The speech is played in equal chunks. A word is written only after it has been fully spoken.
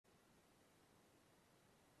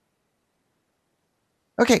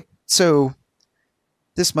Okay, so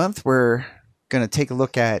this month we're going to take a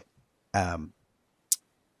look at um,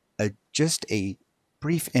 just a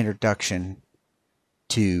brief introduction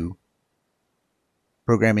to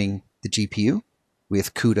programming the GPU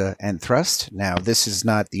with CUDA and Thrust. Now, this is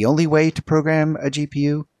not the only way to program a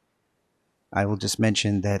GPU. I will just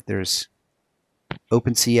mention that there's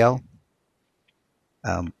OpenCL,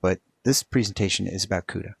 but this presentation is about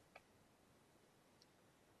CUDA.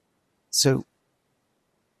 So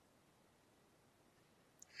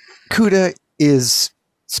CUDA is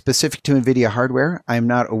specific to NVIDIA hardware. I'm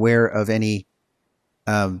not aware of any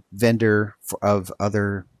vendor of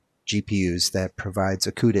other GPUs that provides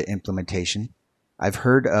a CUDA implementation. I've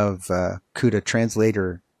heard of CUDA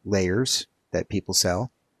translator layers that people sell,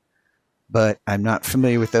 but I'm not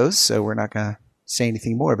familiar with those, so we're not going to say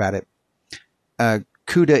anything more about it.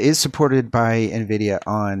 CUDA is supported by NVIDIA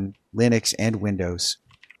on Linux and Windows.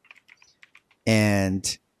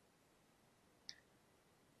 And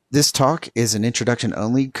this talk is an introduction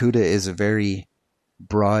only. CUDA is a very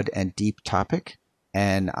broad and deep topic,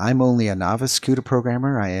 and I'm only a novice CUDA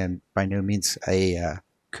programmer. I am by no means a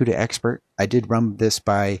CUDA expert. I did run this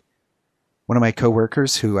by one of my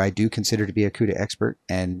coworkers who I do consider to be a CUDA expert,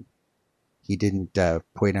 and he didn't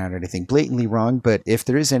point out anything blatantly wrong, but if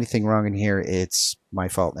there is anything wrong in here, it's my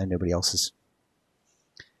fault and nobody else's.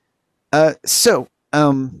 The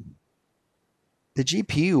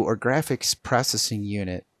GPU, or graphics processing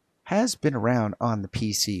unit, has been around on the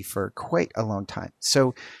PC for quite a long time.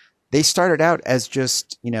 So they started out as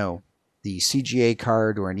just, the CGA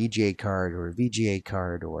card or an EGA card or a VGA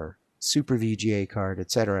card or Super VGA card,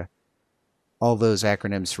 etc. All those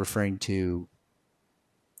acronyms referring to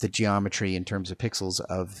the geometry in terms of pixels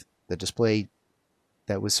of the display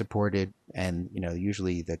that was supported, and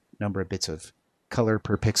usually the number of bits of color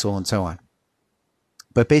per pixel and so on.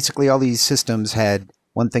 But basically all these systems had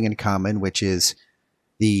one thing in common, which is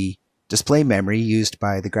the display memory used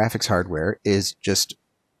by the graphics hardware is just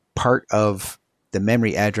part of the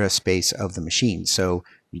memory address space of the machine. So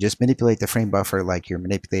you just manipulate the frame buffer like you're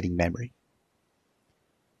manipulating memory.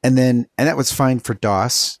 And that was fine for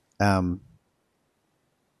DOS. DOS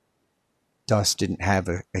didn't have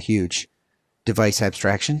a huge device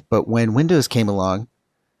abstraction, but when Windows came along,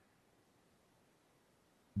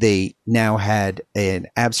 they now had an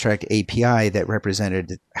abstract API that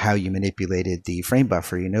represented how you manipulated the frame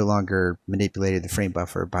buffer. You no longer manipulated the frame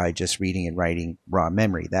buffer by just reading and writing raw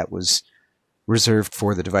memory. That was reserved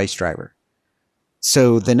for the device driver.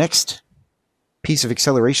 So the next piece of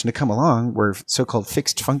acceleration to come along were so-called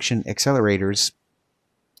fixed function accelerators,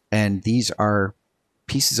 and these are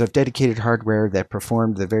pieces of dedicated hardware that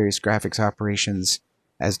performed the various graphics operations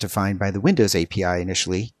as defined by the Windows API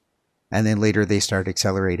initially. And then later they started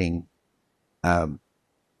accelerating the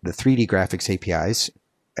 3D graphics APIs,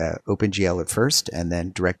 OpenGL at first, and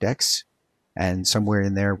then DirectX. And somewhere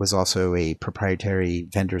in there was also a proprietary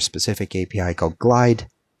vendor-specific API called Glide.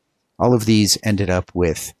 All of these ended up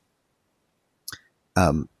with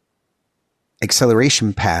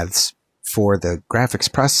acceleration paths for the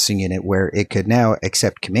graphics processing unit, where it could now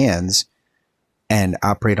accept commands and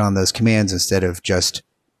operate on those commands instead of just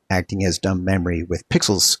acting as dumb memory with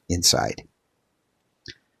pixels inside.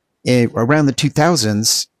 Around the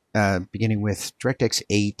 2000s, beginning with DirectX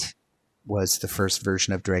 8 was the first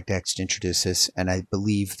version of DirectX to introduce this, and I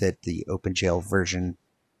believe that the OpenGL version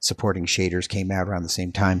supporting shaders came out around the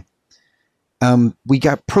same time. We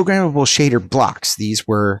got programmable shader blocks. These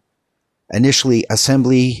were initially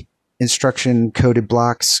assembly instruction coded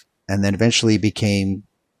blocks, and then eventually became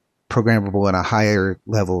programmable in a higher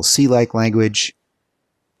level C-like language.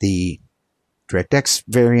 The DirectX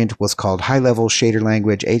variant was called High-Level Shader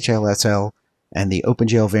Language, HLSL, and the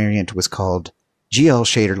OpenGL variant was called GL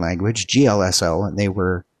Shader Language, GLSL, and they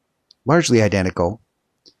were largely identical.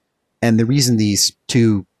 And the reason these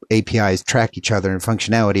two APIs track each other in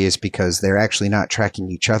functionality is because they're actually not tracking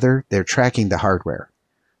each other, they're tracking the hardware.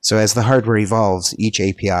 So as the hardware evolves, each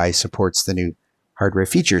API supports the new hardware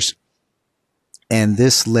features. And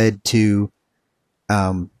this led to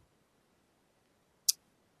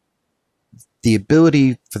the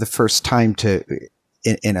ability for the first time to,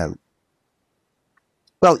 let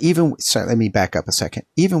me back up a second.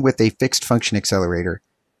 Even with a fixed function accelerator,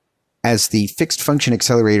 as the fixed function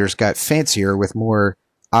accelerators got fancier with more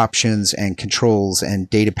options and controls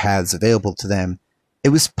and data paths available to them, it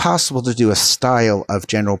was possible to do a style of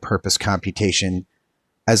general purpose computation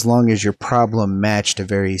as long as your problem matched a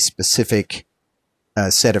very specific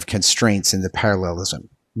set of constraints in the parallelism.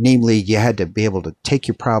 Namely, you had to be able to take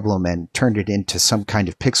your problem and turn it into some kind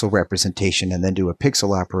of pixel representation and then do a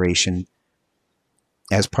pixel operation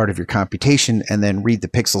as part of your computation and then read the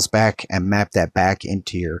pixels back and map that back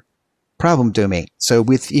into your problem domain. So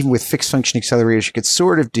even with fixed function accelerators, you could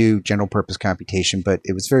sort of do general purpose computation, but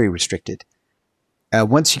it was very restricted.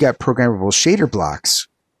 Once you got programmable shader blocks,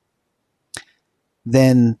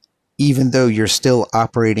 then even though you're still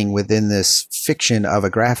operating within this fiction of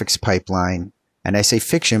a graphics pipeline, and I say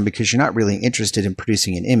fiction because you're not really interested in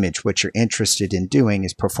producing an image. What you're interested in doing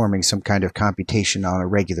is performing some kind of computation on a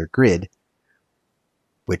regular grid,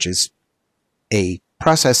 which is a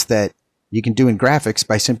process that you can do in graphics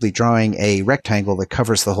by simply drawing a rectangle that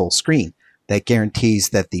covers the whole screen. That guarantees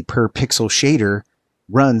that the per pixel shader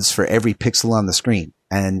runs for every pixel on the screen.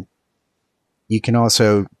 And you can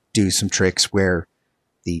also do some tricks where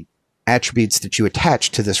the attributes that you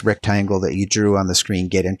attach to this rectangle that you drew on the screen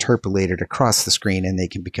get interpolated across the screen, and they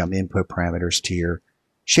can become input parameters to your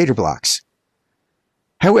shader blocks.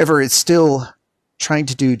 However, it's still trying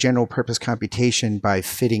to do general purpose computation by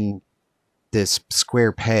fitting this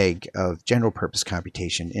square peg of general purpose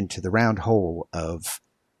computation into the round hole of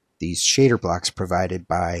these shader blocks provided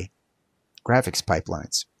by graphics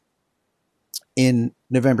pipelines. In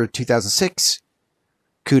November 2006,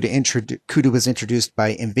 CUDA was introduced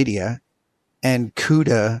by NVIDIA, and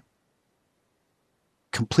CUDA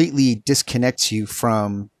completely disconnects you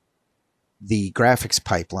from the graphics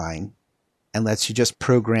pipeline and lets you just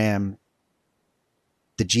program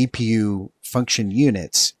the GPU function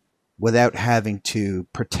units without having to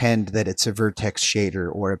pretend that it's a vertex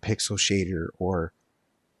shader or a pixel shader or,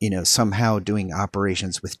 somehow doing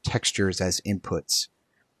operations with textures as inputs.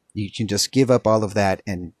 You can just give up all of that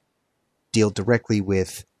and deal directly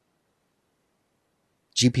with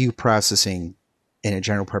GPU processing in a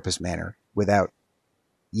general purpose manner without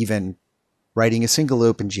even writing a single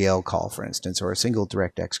OpenGL call, for instance, or a single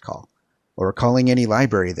DirectX call, or calling any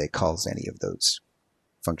library that calls any of those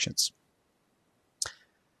functions.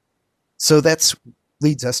 So that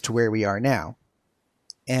leads us to where we are now.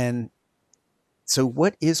 And so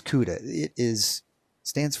what is CUDA? It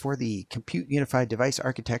stands for the Compute Unified Device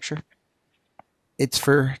Architecture. It's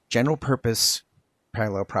for general purpose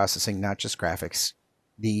parallel processing, not just graphics.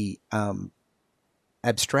 The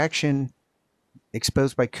abstraction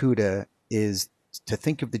exposed by CUDA is to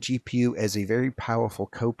think of the GPU as a very powerful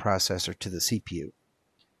coprocessor to the CPU.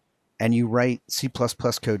 And you write C++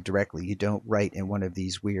 code directly. You don't write in one of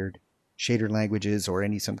these weird shader languages or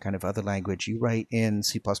some kind of other language. You write in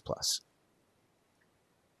C++.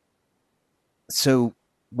 So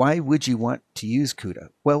why would you want to use CUDA?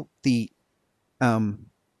 Well, the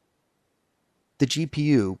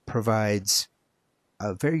GPU provides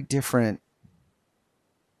a very different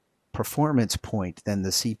performance point than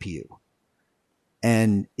the CPU.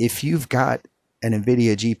 And if you've got an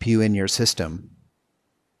NVIDIA GPU in your system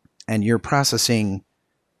and you're processing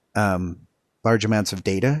large amounts of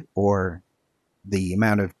data, or the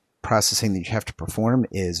amount of processing that you have to perform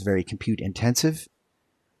is very compute intensive,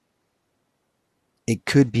 it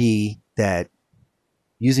could be that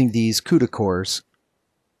using these CUDA cores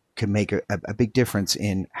could make a big difference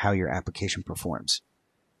in how your application performs.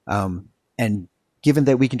 And given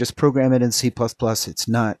that we can just program it in C++, it's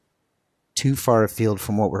not too far afield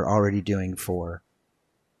from what we're already doing for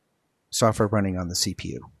software running on the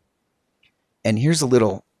CPU. And here's a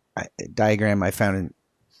little diagram I found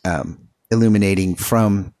illuminating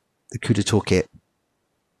from the CUDA toolkit.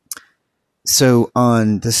 So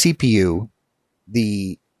on the CPU,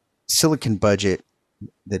 the silicon budget,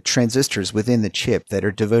 the transistors within the chip that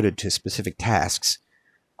are devoted to specific tasks,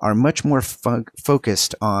 are much more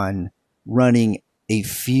focused on running a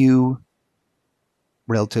few,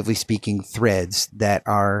 relatively speaking, threads that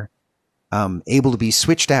are able to be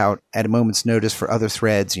switched out at a moment's notice for other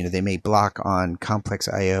threads. They may block on complex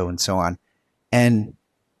I/O and so on. And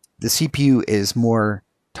the CPU is more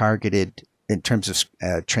targeted in terms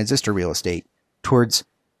of transistor real estate towards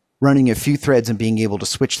running a few threads and being able to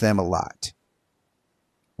switch them a lot.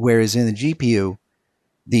 Whereas in the GPU,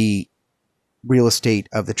 the real estate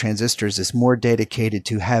of the transistors is more dedicated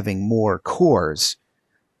to having more cores,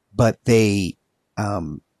 but they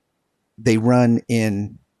run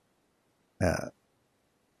in an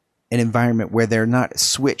environment where they're not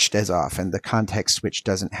switched as often. The context switch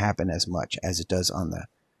doesn't happen as much as it does on the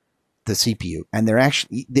CPU. And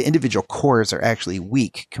the individual cores are actually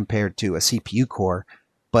weak compared to a CPU core,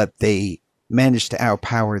 but they manage to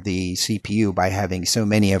outpower the CPU by having so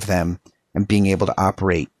many of them and being able to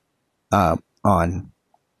operate on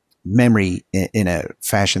memory in a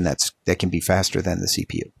fashion that can be faster than the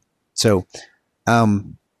CPU. So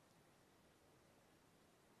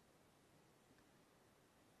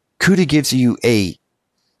CUDA gives you an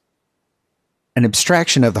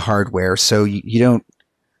abstraction of the hardware, so you don't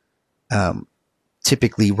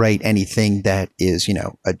typically write anything that is,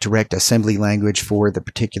 a direct assembly language for the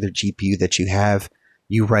particular GPU that you have.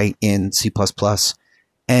 You write in C++,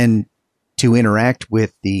 and to interact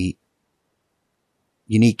with the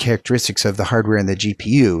unique characteristics of the hardware and the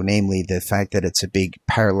GPU, namely the fact that it's a big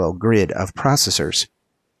parallel grid of processors,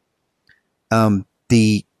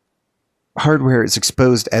 the hardware is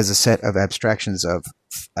exposed as a set of abstractions of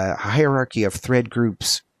a hierarchy of thread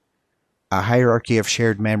groups, a hierarchy of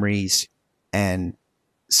shared memories, and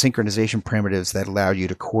synchronization primitives that allow you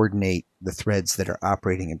to coordinate the threads that are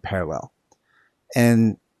operating in parallel.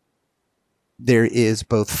 And there is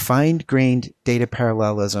both fine-grained data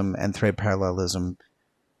parallelism and thread parallelism,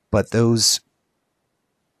 but those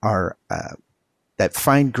are that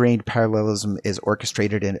fine-grained parallelism is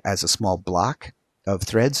orchestrated as a small block of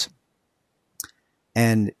threads,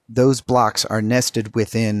 and those blocks are nested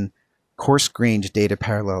within coarse-grained data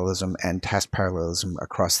parallelism and task parallelism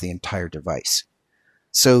across the entire device.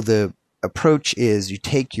 So the approach is you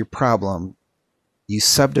take your problem, you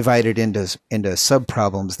subdivide it into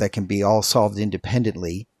sub-problems that can be all solved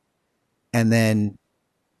independently, and then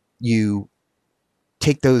you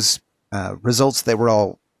take those results that were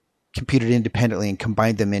all computed independently and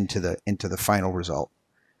combine them into the final result.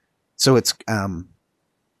 So it's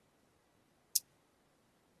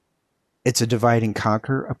a divide and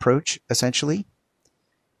conquer approach, essentially,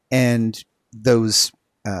 and those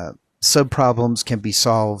sub-problems can be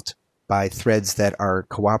solved by threads that are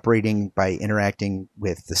cooperating by interacting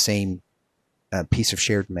with the same piece of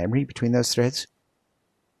shared memory between those threads,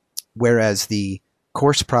 whereas the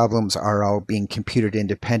coarse problems are all being computed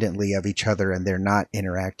independently of each other and they're not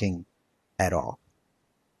interacting at all,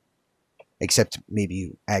 except maybe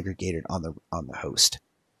you aggregate it on the host.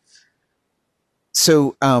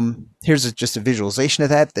 So here's just a visualization of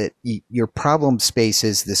that your problem space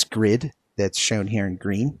is this grid that's shown here in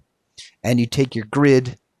green, and you take your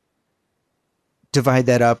grid, divide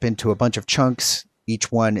that up into a bunch of chunks.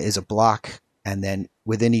 Each one is a block, and then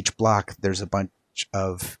within each block there's a bunch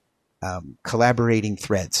of collaborating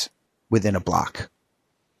threads within a block.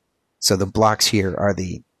 So the blocks here are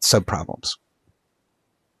the subproblems.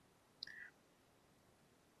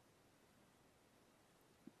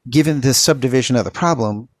 Given this subdivision of the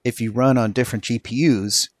problem, if you run on different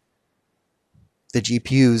GPUs, the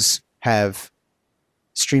GPUs have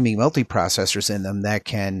streaming multiprocessors in them that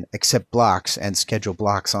can accept blocks and schedule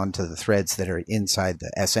blocks onto the threads that are inside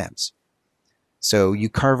the SMs. So you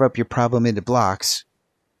carve up your problem into blocks,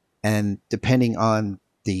 and depending on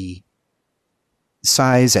the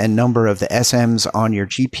size and number of the SMs on your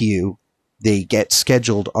GPU, they get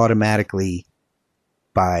scheduled automatically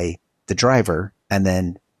by the driver, and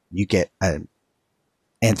then you get an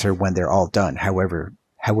answer when they're all done, however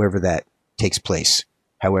that takes place.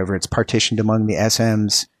 However, it's partitioned among the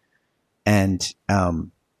SMs, and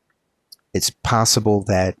it's possible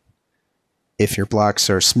that if your blocks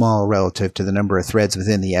are small relative to the number of threads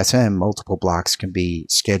within the SM, multiple blocks can be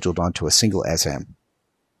scheduled onto a single SM.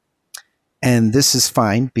 And this is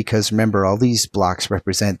fine because, remember, all these blocks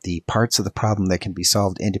represent the parts of the problem that can be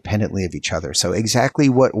solved independently of each other. So exactly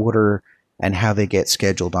what order and how they get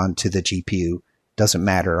scheduled onto the GPU doesn't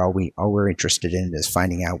matter. All we're interested in is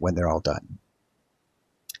finding out when they're all done.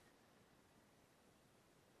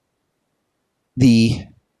 The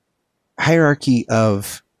hierarchy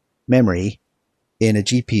of memory in a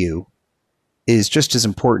GPU is just as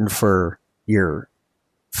important for your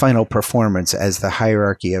final performance as the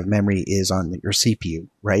hierarchy of memory is on your CPU,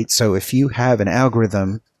 right? So if you have an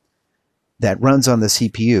algorithm that runs on the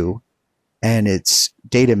CPU and its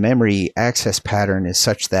data memory access pattern is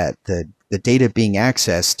such that the data being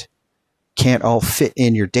accessed can't all fit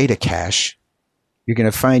in your data cache, you're going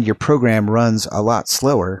to find your program runs a lot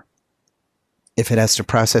slower if it has to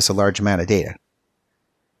process a large amount of data.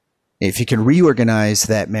 If you can reorganize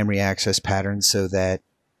that memory access pattern so that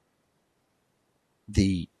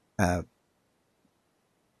the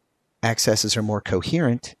accesses are more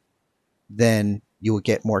coherent, then you will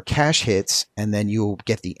get more cache hits, and then you will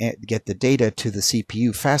get the data to the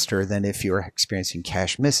CPU faster than if you're experiencing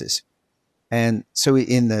cache misses. And so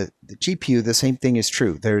in the GPU, the same thing is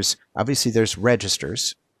true. There's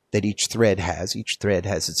registers that each thread has. Each thread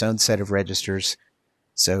has its own set of registers,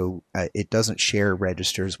 so it doesn't share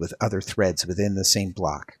registers with other threads within the same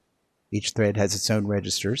block. Each thread has its own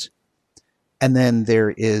registers. And then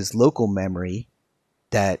there is local memory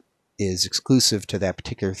that is exclusive to that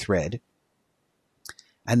particular thread.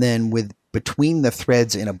 And then between the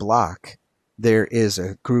threads in a block, there is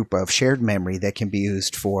a group of shared memory that can be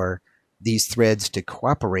used for these threads to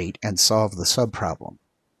cooperate and solve the subproblem.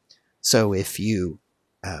 So if you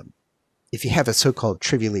if you have a so-called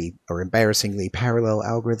trivially or embarrassingly parallel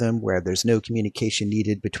algorithm where there's no communication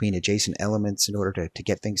needed between adjacent elements in order to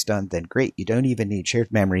get things done, then great. You don't even need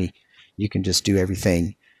shared memory. You can just do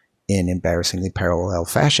everything in embarrassingly parallel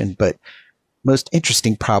fashion. But most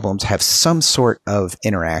interesting problems have some sort of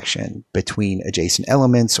interaction between adjacent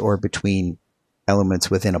elements or between elements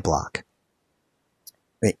within a block.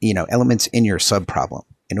 You know, elements in your subproblem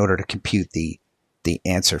in order to compute the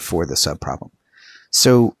answer for the subproblem.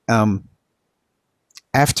 So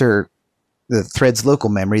after the thread's local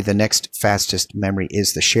memory, the next fastest memory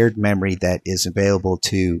is the shared memory that is available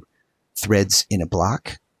to threads in a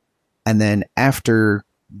block. And then after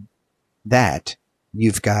that,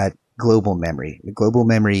 you've got global memory. The global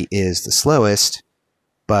memory is the slowest,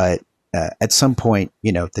 but at some point,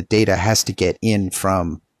 you know, the data has to get in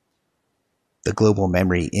from the global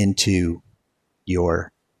memory into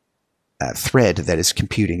your thread that is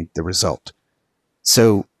computing the result.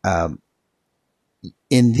 So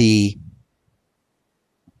in the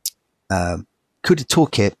CUDA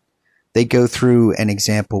Toolkit, they go through an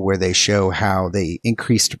example where they show how they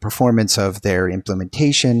increased the performance of their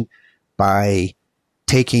implementation by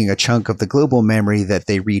taking a chunk of the global memory that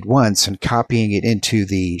they read once and copying it into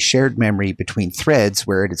the shared memory between threads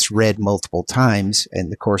where it's read multiple times in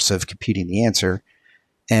the course of computing the answer.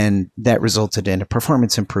 And that resulted in a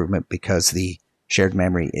performance improvement because the shared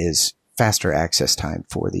memory is faster access time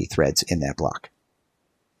for the threads in that block.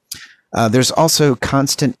 There's also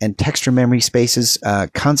constant and texture memory spaces.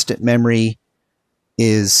 Constant memory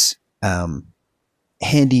is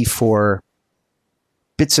handy for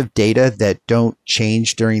bits of data that don't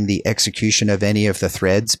change during the execution of any of the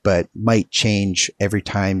threads, but might change every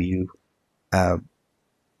time you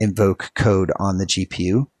invoke code on the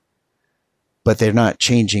GPU. But they're not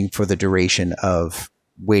changing for the duration of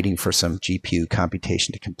waiting for some GPU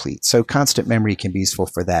computation to complete. So constant memory can be useful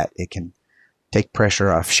for that. It can take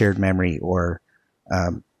pressure off shared memory, or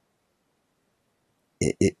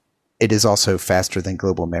it is also faster than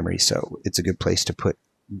global memory, so it's a good place to put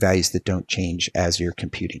values that don't change as you're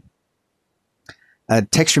computing.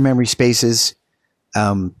 Texture memory spaces,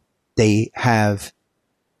 they have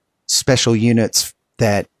special units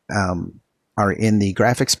that are in the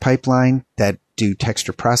graphics pipeline that do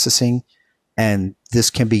texture processing, and this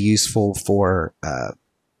can be useful for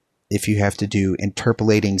if you have to do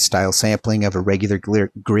interpolating style sampling of a regular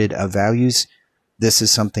grid of values. This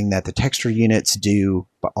is something that the texture units do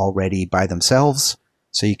already by themselves,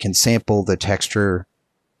 so you can sample the texture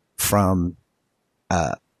from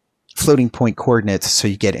floating point coordinates so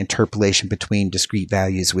you get interpolation between discrete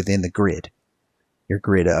values within the grid, your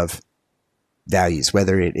grid of values,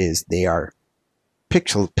 whether it is they are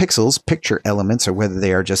pixels, picture elements, or whether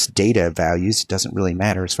they are just data values. It doesn't really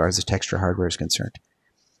matter as far as the texture hardware is concerned.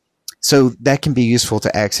 So that can be useful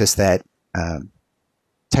to access that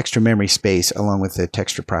texture memory space along with the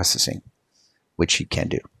texture processing, which you can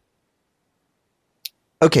do.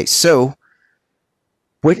 Okay, so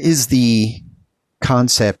what is the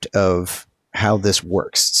concept of how this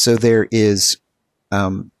works? So there is,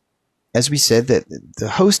 as we said, that the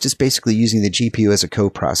host is basically using the GPU as a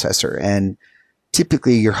coprocessor, and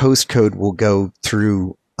typically your host code will go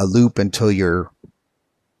through a loop until your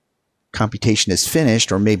computation is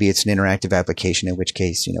finished, or maybe it's an interactive application, in which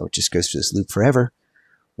case, you know, it just goes through this loop forever,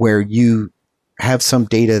 where you have some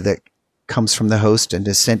data that comes from the host and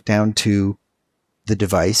is sent down to the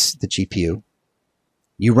device, the GPU.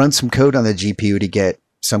 You run some code on the GPU to get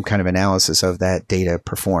some kind of analysis of that data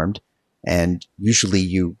performed, and usually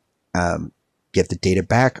you get the data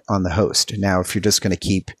back on the host. Now, if you're just going to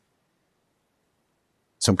keep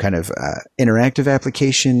some kind of interactive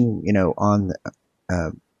application, you know, on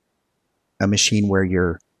a machine where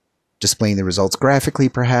you're displaying the results graphically,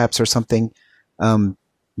 perhaps, or something,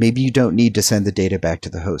 maybe you don't need to send the data back to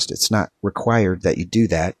the host. It's not required that you do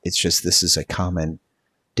that. It's just this is a common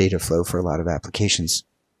data flow for a lot of applications.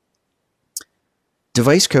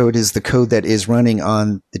 Device code is the code that is running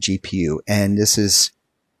on the GPU, and this is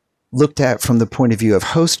looked at from the point of view of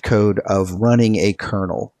host code of running a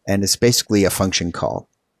kernel, and it's basically a function call.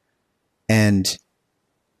 And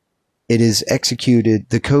it is executed,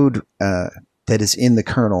 the code that is in the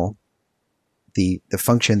kernel, the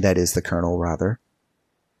function that is the kernel, rather,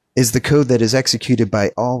 is the code that is executed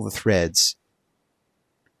by all the threads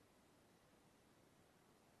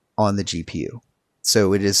on the GPU.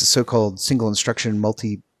 So it is a so-called single instruction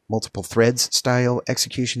multiple threads style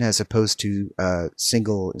execution, as opposed to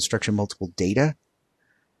single instruction multiple data.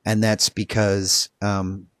 And that's because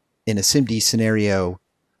in a SIMD scenario,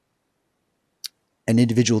 an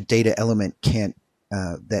individual data element can't,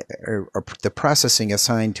 or the processing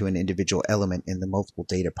assigned to an individual element in the multiple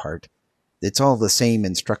data part it's all the same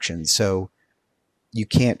instructions. So you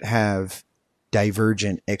can't have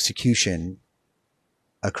divergent execution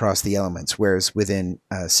across the elements. Whereas within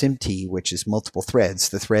SIMT, which is multiple threads,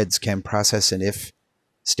 the threads can process an if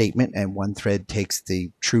statement, and one thread takes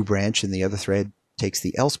the true branch and the other thread takes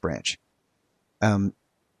the else branch.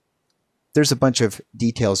 There's a bunch of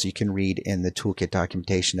details you can read in the Toolkit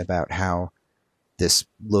documentation about how this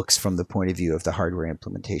looks from the point of view of the hardware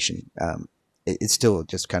implementation. It's still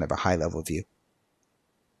just kind of a high-level view.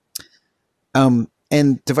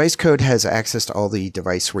 And device code has access to all the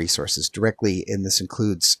device resources directly, and this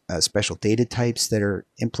includes special data types that are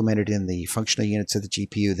implemented in the functional units of the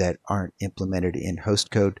GPU that aren't implemented in host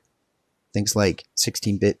code. Things like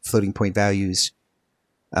 16-bit floating point values.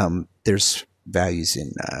 There's values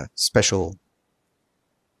in special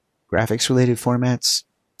graphics-related formats.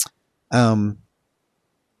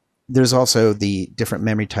 There's also the different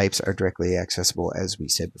memory types are directly accessible, as we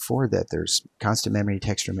said before, that there's constant memory,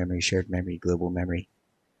 texture memory, shared memory, global memory.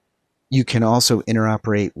 You can also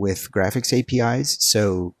interoperate with graphics APIs.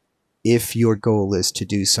 So if your goal is to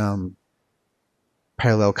do some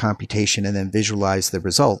parallel computation and then visualize the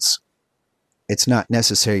results, it's not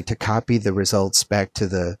necessary to copy the results back to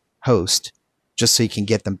the host just so you can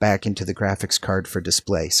get them back into the graphics card for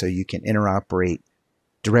display. So you can interoperate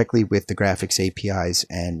directly with the graphics APIs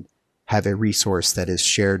and have a resource that is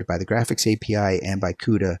shared by the graphics API and by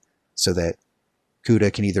CUDA, so that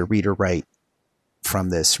CUDA can either read or write from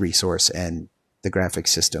this resource, and the graphics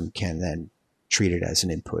system can then treat it as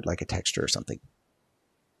an input, like a texture or something.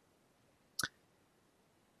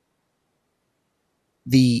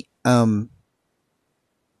 The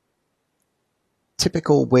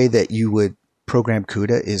typical way that you would program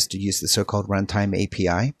CUDA is to use the so-called runtime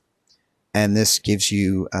API. And this gives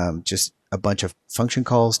you just a bunch of function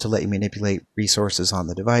calls to let you manipulate resources on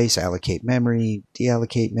the device, allocate memory,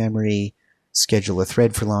 deallocate memory, schedule a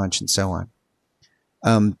thread for launch, and so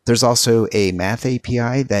on. There's also a math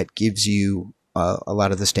API that gives you a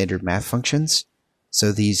lot of the standard math functions.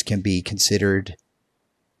 So these can be considered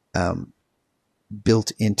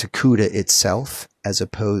built into CUDA itself, as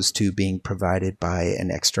opposed to being provided by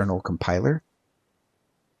an external compiler.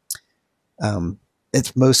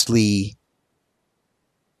 It's mostly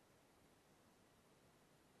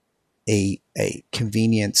a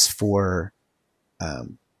convenience for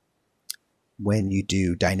when you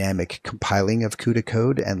do dynamic compiling of CUDA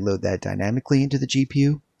code and load that dynamically into the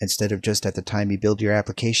GPU instead of just at the time you build your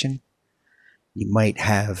application. You might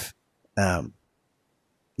have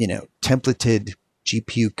templated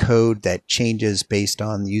GPU code that changes based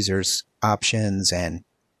on the user's options, and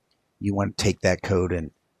you want to take that code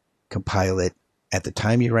and compile it at the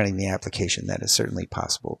time you're running the application. That is certainly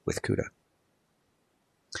possible with CUDA.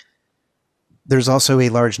 There's also a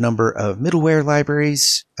large number of middleware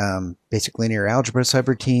libraries, basic linear algebra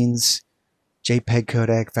subroutines, JPEG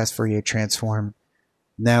codec, fast Fourier transform.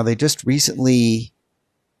 Now, they just recently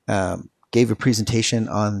gave a presentation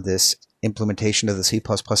on this implementation of the C++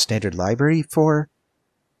 standard library for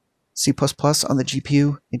C++ on the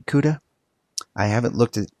GPU in CUDA. I haven't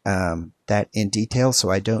looked at that in detail, so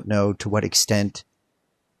I don't know to what extent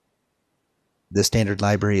the standard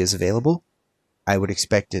library is available. I would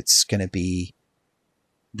expect it's going to be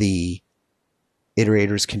the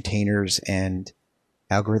iterators, containers, and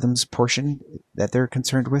algorithms portion that they're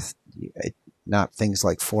concerned with, not things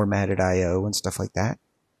like formatted I/O and stuff like that.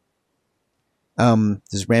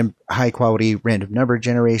 There's high-quality random number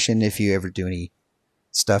generation. If you ever do any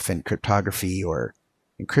stuff in cryptography or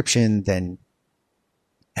encryption, then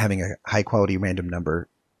having a high-quality random number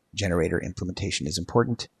generator implementation is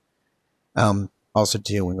important. Also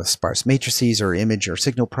dealing with sparse matrices or image or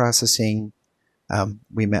signal processing.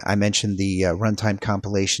 I mentioned the runtime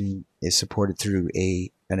compilation is supported through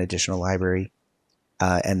an additional library,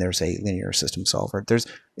 and there's a linear system solver.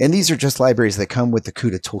 And these are just libraries that come with the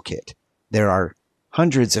CUDA toolkit. There are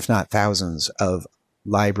hundreds, if not thousands, of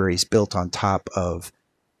libraries built on top of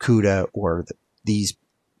CUDA or these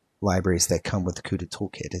libraries that come with the CUDA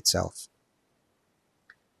toolkit itself.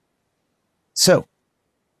 So,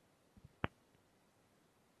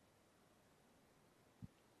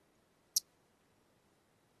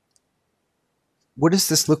 what does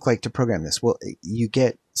this look like to program this? Well, you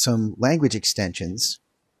get some language extensions,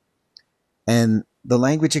 and the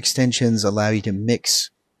language extensions allow you to mix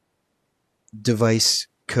device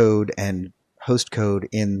code and host code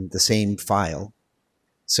in the same file.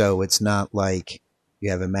 So it's not like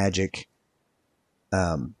you have a magic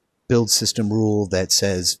build system rule that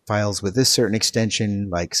says files with this certain extension,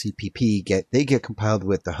 like CPP, get compiled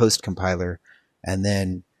with the host compiler, and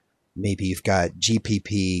then maybe you've got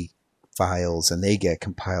GPP files, and they get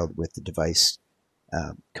compiled with the device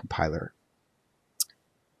compiler.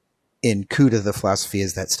 In CUDA, the philosophy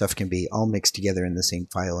is that stuff can be all mixed together in the same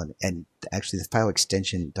file, and actually the file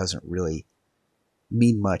extension doesn't really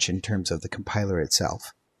mean much in terms of the compiler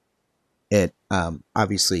itself. It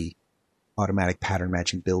obviously, automatic pattern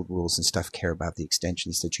matching build rules and stuff care about the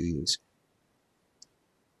extensions that you use.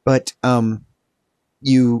 But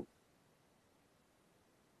you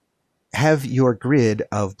have your grid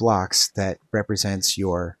of blocks that represents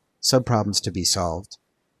your subproblems to be solved,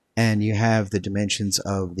 and you have the dimensions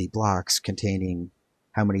of the blocks containing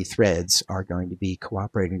how many threads are going to be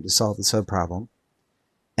cooperating to solve the subproblem.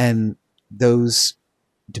 And those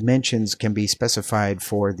dimensions can be specified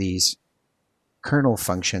for these kernel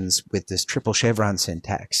functions with this triple chevron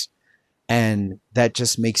syntax. And that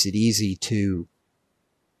just makes it easy to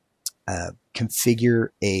configure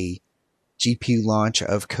a GPU launch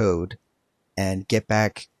of code and get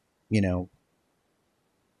back, you know,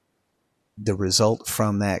 the result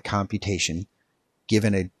from that computation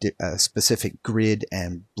given a specific grid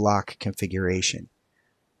and block configuration.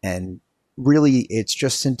 And really, it's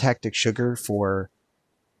just syntactic sugar for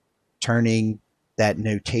turning that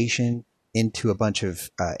notation into a bunch of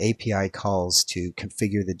API calls to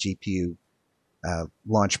configure the GPU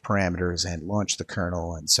launch parameters and launch the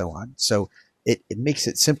kernel and so on. So it makes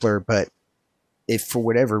it simpler, but if for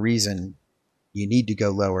whatever reason you need to go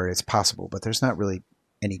lower, it's possible, but there's not really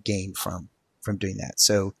any gain from doing that.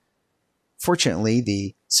 So fortunately,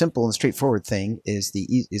 the simple and straightforward thing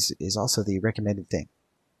is also the recommended thing.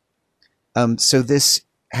 So this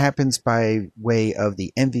happens by way of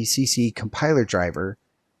the MVCC compiler driver.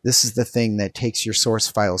 This is the thing that takes your source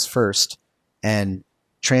files first and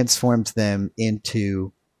transforms them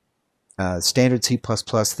into standard C++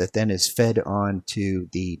 that then is fed on to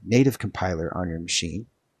the native compiler on your machine.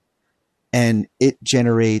 And it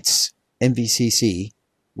generates MVCC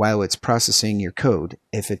while it's processing your code.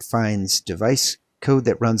 If it finds device code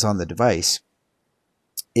that runs on the device,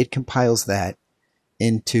 it compiles that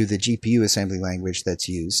into the GPU assembly language that's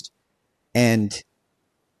used, and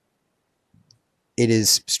it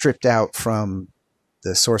is stripped out from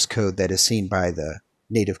the source code that is seen by the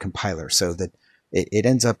native compiler, so that it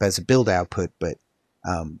ends up as a build output, but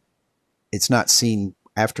it's not seen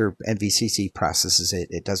after MVCC processes it.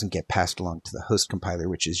 It doesn't get passed along to the host compiler,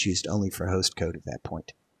 which is used only for host code at that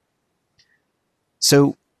point.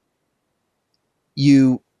 So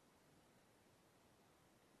you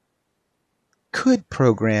could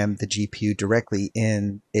program the GPU directly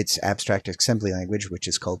in its abstract assembly language, which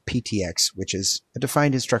is called PTX, which is a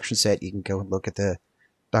defined instruction set. You can go and look at the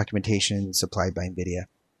documentation supplied by NVIDIA.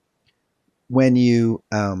 When you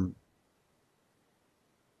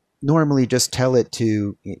normally just tell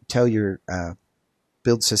your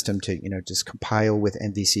build system to just compile with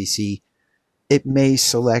MVCC, it may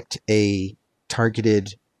select a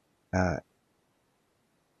targeted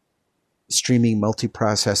streaming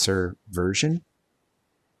multiprocessor version,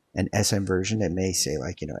 an SM version. It may say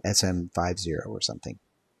like SM50 or something,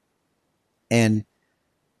 and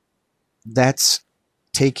that's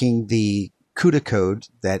taking the CUDA code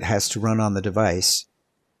that has to run on the device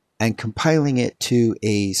and compiling it to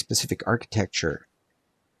a specific architecture.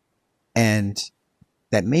 And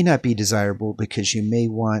that may not be desirable because you may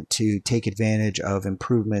want to take advantage of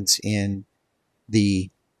improvements in the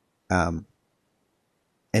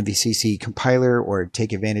MVCC compiler, or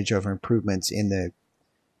take advantage of improvements in the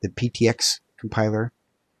PTX compiler.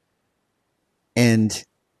 And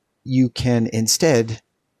you can instead,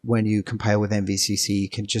 when you compile with MVCC, you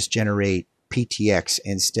can just generate PTX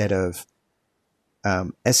instead of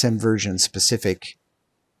SM version specific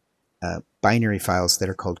binary files that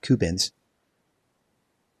are called cubins.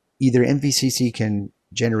 Either MVCC can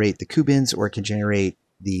generate the cubins, or it can generate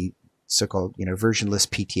the so-called versionless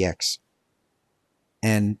PTX.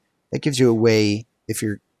 And that gives you a way, if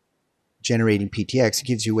you're generating PTX, it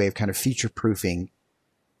gives you a way of kind of future-proofing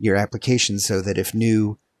your application, so that if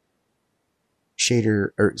new shader,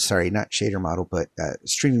 or sorry, not shader model, but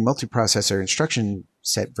streaming multiprocessor instruction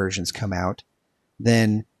set versions come out,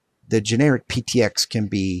 then the generic PTX can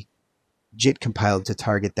be JIT compiled to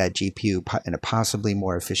target that GPU in a possibly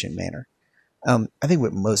more efficient manner. I think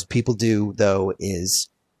what most people do, though, is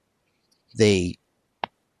they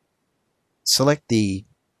select the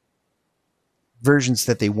versions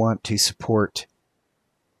that they want to support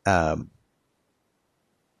I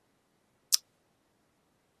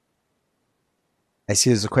see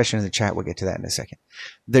there's a question in the chat. We'll get to that in a second.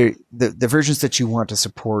 The versions that you want to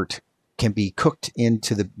support can be cooked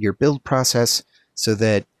into your build process, so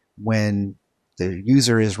that when the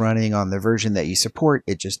user is running on the version that you support,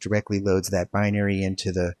 it just directly loads that binary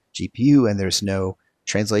into the GPU, and there's no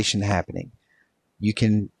translation happening. You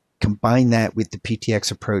can combine that with the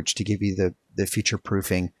PTX approach to give you the future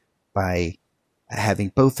proofing by having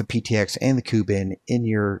both the PTX and the kubin in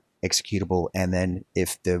your executable, and then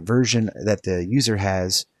if the version that the user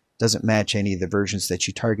has doesn't match any of the versions that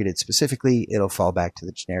you targeted specifically, it'll fall back to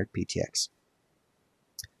the generic PTX.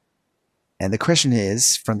 And the question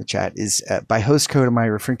is, from the chat, is by host code, am I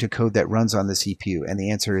referring to code that runs on the CPU? And the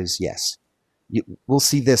answer is yes. We'll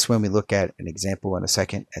see this when we look at an example in a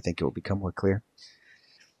second. I think it will become more clear.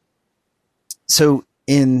 So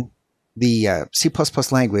in the C++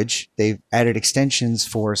 language, they've added extensions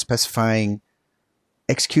for specifying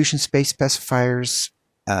execution space specifiers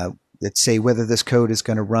that say whether this code is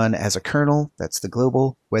going to run as a kernel, that's the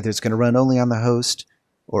global, whether it's going to run only on the host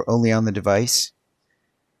or only on the device.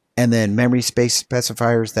 And then memory space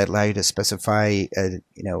specifiers that allow you to specify a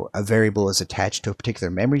variable is attached to a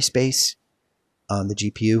particular memory space on the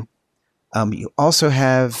GPU. You also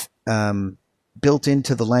have built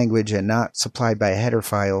into the language and not supplied by a header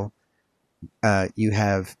file, you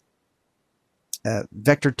have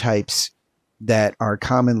vector types that are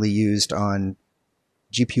commonly used on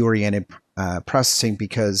GPU-oriented processing,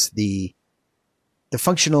 because the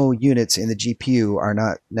functional units in the GPU are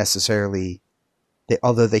not necessarily,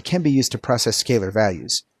 although they can be used to process scalar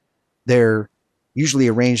values, they're usually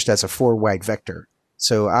arranged as a 4-wide vector.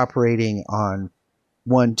 So operating on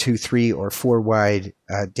 1, 2, 3, or 4-wide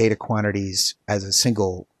data quantities as a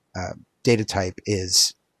single data type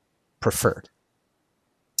is preferred.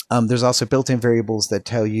 There's also built-in variables that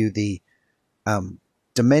tell you the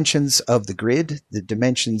dimensions of the grid, the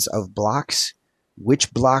dimensions of blocks,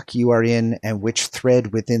 which block you are in and which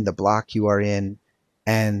thread within the block you are in,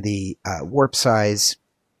 and the warp size.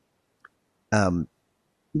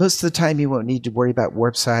 Most of the time you won't need to worry about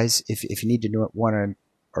warp size. If you need to know,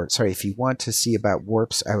 if you want to see about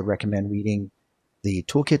warps, I would recommend reading the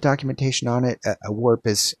Toolkit documentation on it. A warp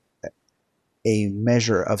is a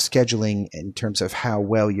measure of scheduling in terms of how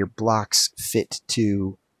well your blocks fit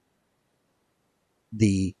to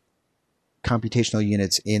the computational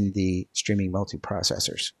units in the streaming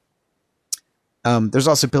multiprocessors. There's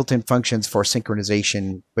also built-in functions for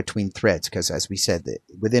synchronization between threads, because as we said, that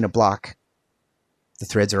within a block, the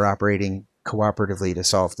threads are operating cooperatively to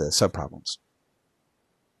solve the subproblems.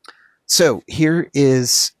 So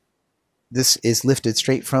this is lifted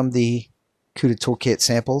straight from the CUDA Toolkit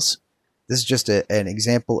samples. This is just an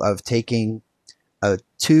example of taking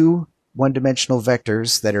two one-dimensional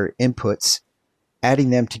vectors that are inputs,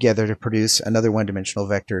 adding them together to produce another one-dimensional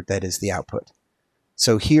vector that is the output.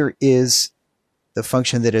 So here is the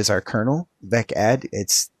function that is our kernel, vecadd.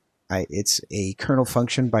 It's a kernel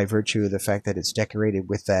function by virtue of the fact that it's decorated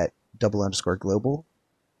with that _global.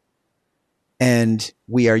 And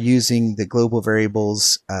we are using the global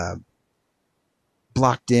variables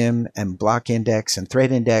block dim and block index and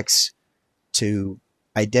thread index to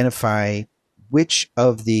identify which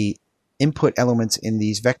of the input elements in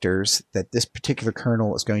these vectors that this particular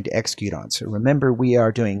kernel is going to execute on. So remember, we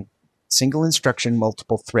are doing single instruction,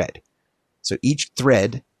 multiple thread. So each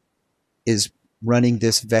thread is running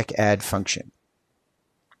this vecadd function.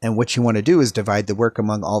 And what you want to do is divide the work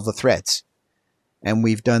among all the threads. And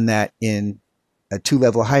we've done that in a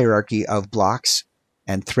 2-level hierarchy of blocks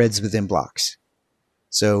and threads within blocks.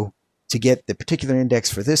 So to get the particular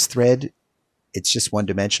index for this thread, it's just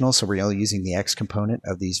one-dimensional, so we're only using the x component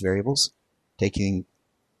of these variables, taking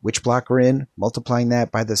which block we're in, multiplying that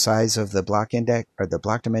by the size of the block index, or the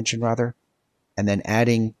block dimension rather, and then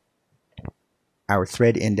adding our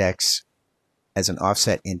thread index as an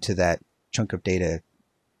offset into that chunk of data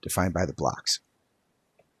defined by the blocks.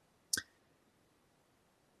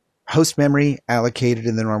 Host memory allocated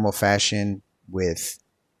in the normal fashion with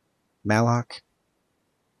malloc.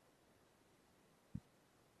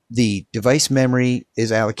 The device memory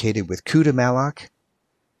is allocated with CUDA malloc,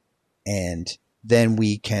 and then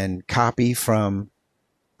we can copy from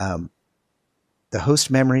the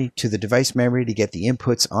host memory to the device memory to get the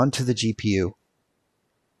inputs onto the GPU.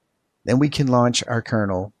 Then we can launch our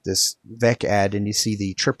kernel, this vecadd, and you see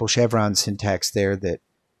the triple chevron syntax there that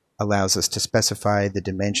allows us to specify the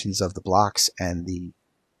dimensions of the blocks and the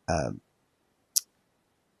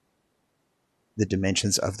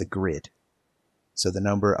dimensions of the grid. So the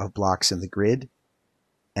number of blocks in the grid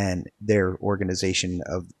and their organization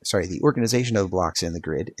of, the organization of the blocks in the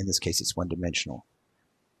grid, in this case it's one-dimensional,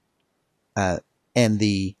 and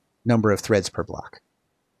the number of threads per block.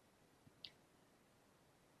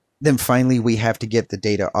 Then finally we have to get the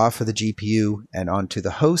data off of the GPU and onto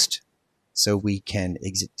the host. so we can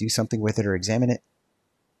do something with it or examine it.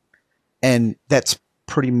 And that's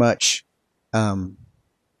pretty much the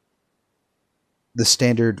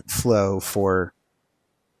standard flow for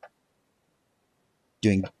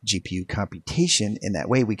doing GPU computation. In that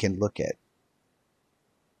way, we can look at.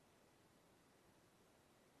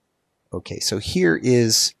 Okay, so here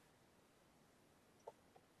is,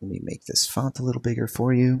 let me make this font a little bigger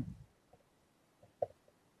for you.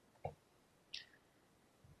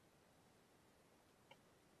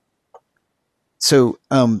 So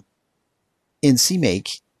in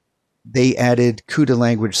CMake, they added CUDA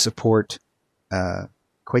language support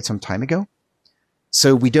quite some time ago.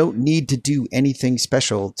 So we don't need to do anything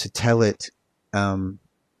special to tell it how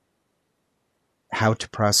to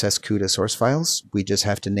process CUDA source files. We just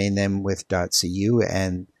have to name them with .cu,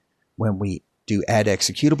 and when we do add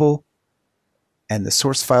executable and the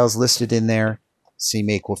source files listed in there,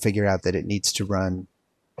 CMake will figure out that it needs to run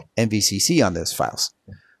MVCC on those files.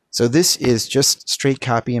 So this is just straight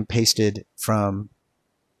copy and pasted from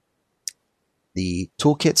the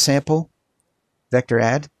Toolkit sample vector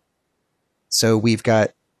add. So we've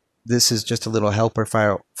got, this is just a little helper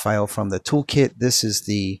file from the Toolkit. This is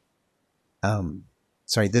the,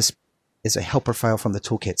 this is a helper file from the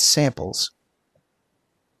Toolkit samples.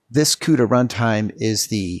 This CUDA runtime is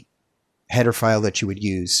the header file that you would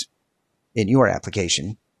use in your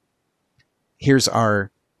application. Here's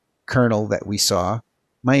our kernel that we saw.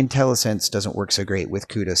 My IntelliSense doesn't work so great with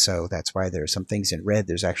CUDA, so that's why there are some things in red.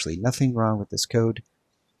 There's actually nothing wrong with this code.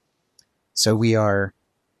 So we are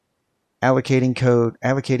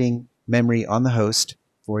allocating memory on the host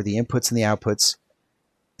for the inputs and the outputs,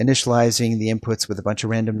 initializing the inputs with a bunch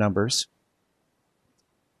of random numbers,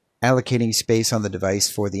 allocating space on the device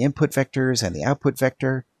for the input vectors and the output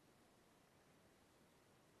vector,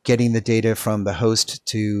 getting the data from the host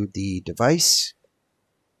to the device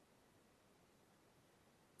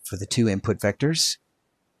for the two input vectors,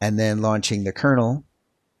 and then launching the kernel,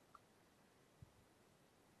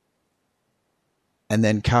 and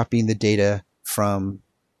then copying the data from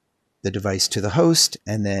the device to the host,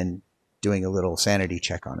 and then doing a little sanity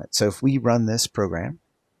check on it. So if we run this program,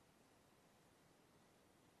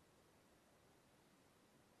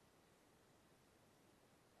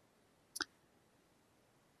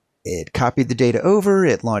 it copied the data over,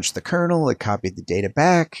 it launched the kernel, it copied the data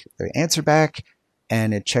back, the answer back,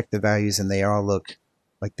 and it checked the values, and they all look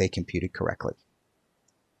like they computed correctly.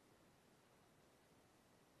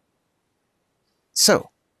 So,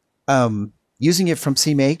 using it from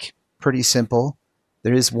CMake, pretty simple.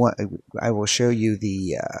 There is one, I will show you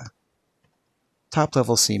the top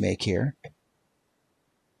level CMake here.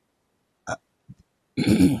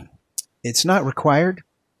 It's not required,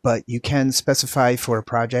 but you can specify for a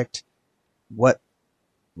project what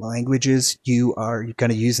languages you are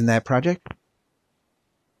going to use in that project.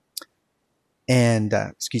 And,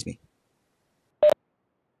 excuse me.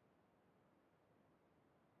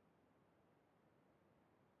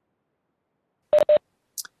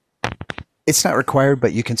 It's not required,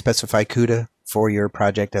 but you can specify CUDA for your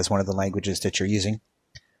project as one of the languages that you're using.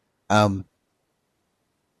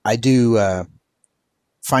 I do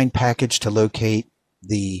find package to locate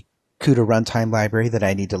the CUDA runtime library that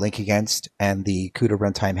I need to link against and the CUDA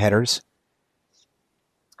runtime headers.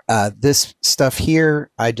 This stuff here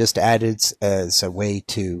I just added as a way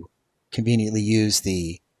to conveniently use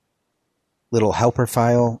the little helper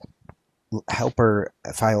file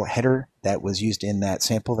header that was used in that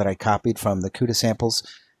sample that I copied from the CUDA samples,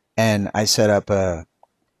 and I set up a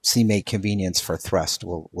CMake convenience for thrust.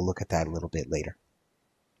 We'll look at that a little bit later.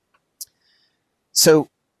 So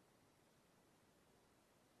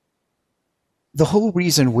the whole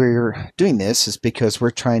reason we're doing this is because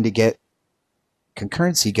we're trying to get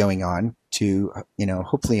concurrency going on to,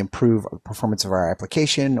 hopefully improve the performance of our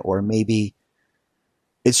application, or maybe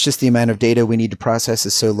it's just the amount of data we need to process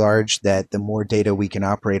is so large that the more data we can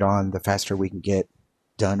operate on, the faster we can get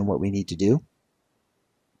done what we need to do.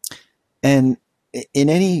 And in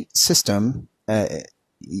any system,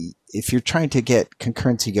 if you're trying to get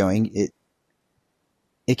concurrency going,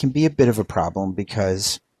 it can be a bit of a problem,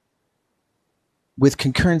 because with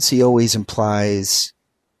concurrency always implies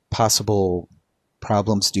possible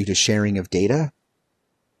problems due to sharing of data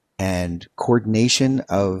and coordination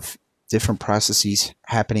of different processes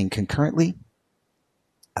happening concurrently.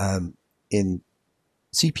 In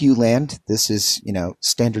CPU land, this is,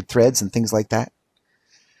 standard threads and things like that.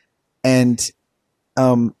 And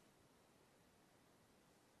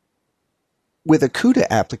with a CUDA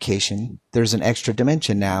application, there's an extra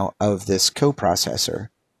dimension now of this coprocessor.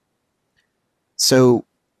 So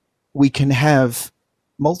we can have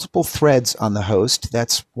multiple threads on the host.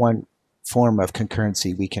 That's one form of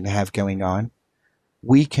concurrency we can have going on.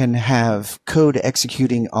 We can have code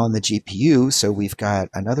executing on the GPU, so we've got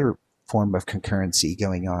another form of concurrency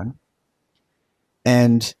going on.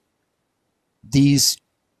 And these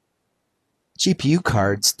GPU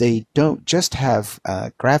cards, they don't just have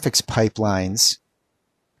graphics pipelines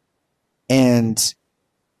and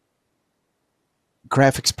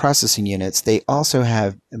graphics processing units. They also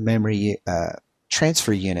have memory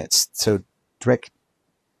transfer units, so direct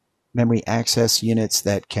memory access units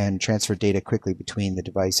that can transfer data quickly between the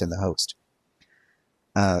device and the host.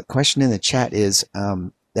 Question in the chat is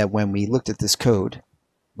that when we looked at this code,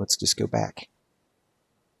 let's just go back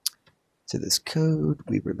to this code.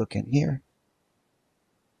 We were looking here.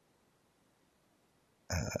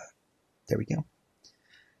 There we go.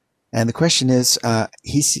 And the question is,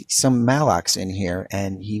 he sees some mallocs in here,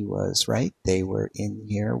 and he was right. They were in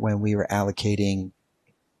here when we were allocating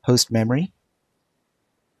host memory.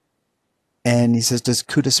 And he says, does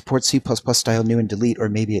CUDA support C++ style new and delete, or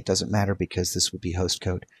maybe it doesn't matter because this would be host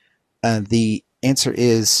code? The answer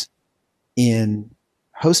is, in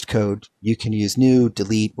host code, you can use new,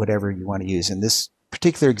 delete, whatever you want to use. In this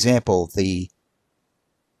particular example,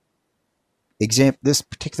 this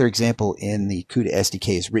particular example in the CUDA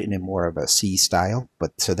SDK is written in more of a C style,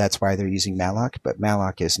 so that's why they're using malloc, but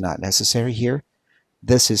malloc is not necessary here.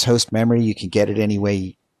 This is host memory. You can get it any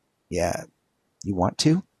way you want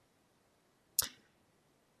to.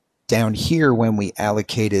 Down here, when we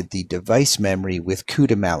allocated the device memory with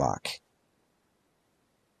CUDA malloc,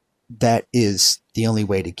 that is the only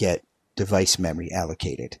way to get device memory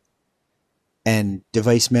allocated. And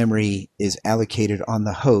device memory is allocated on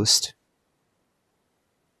the host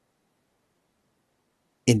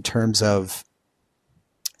in terms of,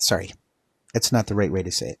 sorry, that's not the right way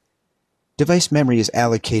to say it. Device memory is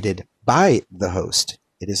allocated by the host.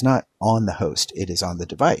 It is not on the host. It is on the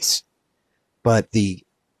device. But the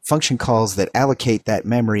function calls that allocate that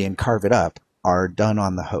memory and carve it up are done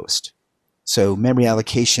on the host. So memory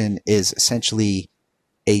allocation is essentially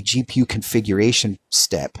a GPU configuration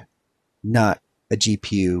step, not a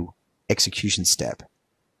GPU execution step.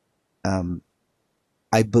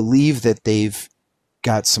 I believe that they've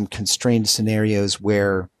got some constrained scenarios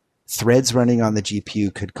where threads running on the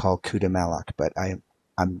GPU could call CUDA malloc, but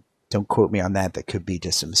don't quote me on that. That could be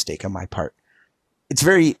just a mistake on my part. It's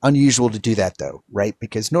very unusual to do that, though, right?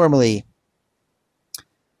 Because normally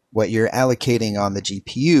what you're allocating on the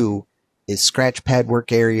GPU is scratch pad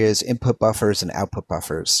work areas, input buffers, and output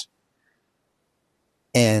buffers.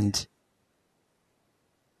 And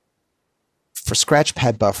for scratch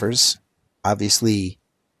pad buffers, obviously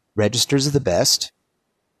registers are the best.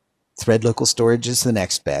 Thread local storage is the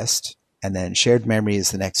next best, and then shared memory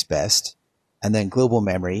is the next best, and then global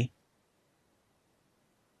memory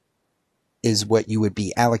is what you would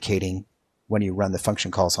be allocating when you run the function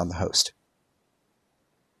calls on the host.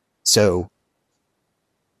 So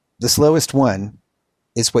the slowest one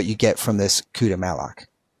is what you get from this CUDA malloc.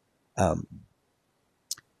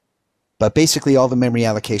 But basically all the memory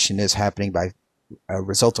allocation is happening by a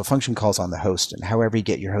result of function calls on the host, and however you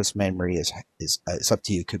get your host memory is up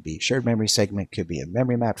to you. Could be shared memory segment, could be a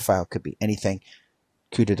memory mapped file, could be anything.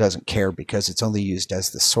 CUDA doesn't care because it's only used as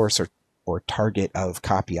the source or target of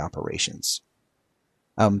copy operations.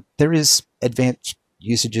 There is advanced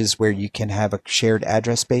usages where you can have a shared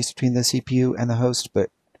address space between the CPU and the host, but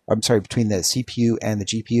I'm sorry, between the CPU and the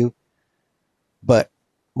GPU, but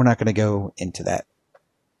we're not going to go into that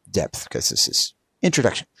depth because this is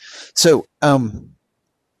introduction. So,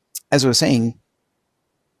 as I was saying,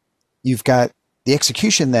 you've got the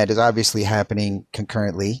execution that is obviously happening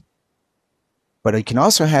concurrently, but you can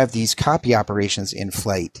also have these copy operations in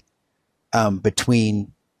flight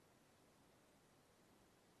between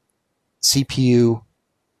CPU,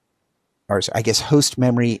 or I guess host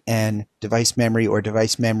memory and device memory, or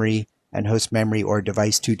device memory and host memory, or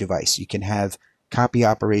device to device. You can have copy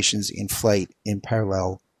operations in flight in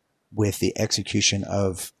parallel with the execution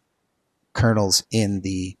of kernels in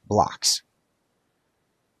the blocks.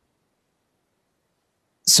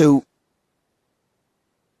 So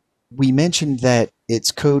we mentioned that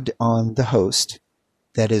it's code on the host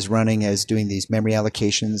that is running as doing these memory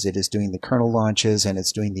allocations. It is doing the kernel launches, and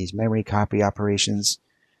it's doing these memory copy operations.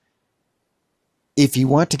 If you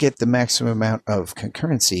want to get the maximum amount of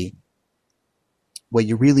concurrency, what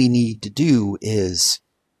you really need to do is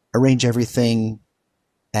arrange everything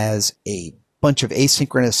as a bunch of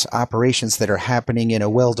asynchronous operations that are happening in a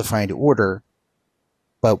well-defined order,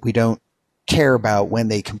 but we don't care about when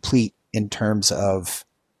they complete in terms of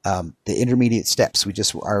the intermediate steps. We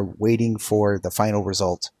just are waiting for the final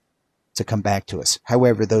result to come back to us.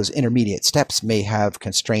 However, those intermediate steps may have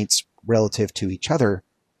constraints relative to each other,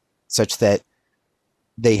 such that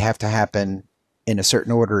they have to happen in a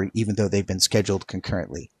certain order, even though they've been scheduled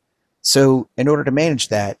concurrently. So in order to manage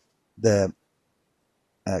that, the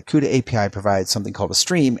CUDA API provides something called a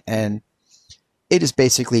stream, and it is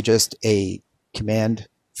basically just a command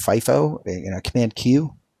FIFO, command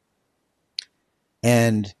queue,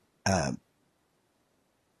 and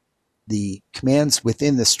the commands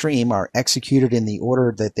within the stream are executed in the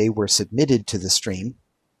order that they were submitted to the stream.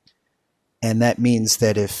 And that means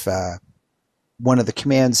that if one of the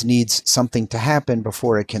commands needs something to happen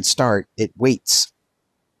before it can start, it waits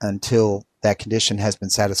until that condition has been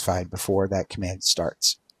satisfied before that command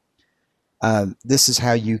starts. This is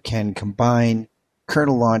how you can combine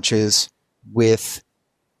kernel launches with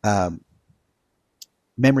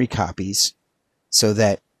memory copies so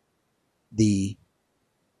that the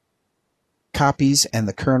copies and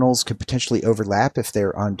the kernels could potentially overlap if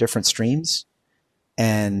they're on different streams.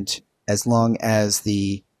 And as long as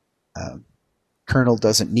the kernel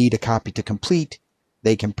doesn't need a copy to complete,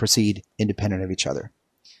 they can proceed independent of each other.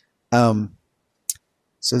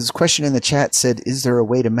 So this question in the chat said, is there a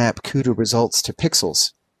way to map CUDA results to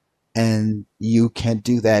pixels? And you can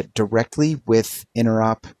do that directly with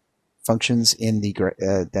interop functions in the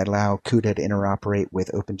that allow CUDA to interoperate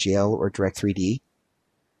with OpenGL or Direct3D.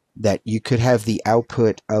 That you could have the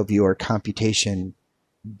output of your computation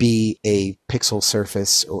be a pixel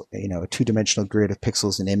surface, or a two-dimensional grid of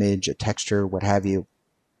pixels, an image, a texture, what have you,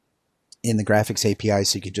 in the graphics API.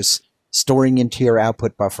 So you could just storing into your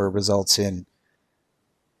output buffer results in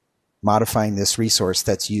modifying this resource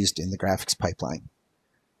that's used in the graphics pipeline.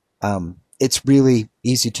 It's really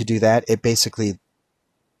easy to do that. It basically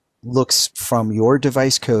looks from your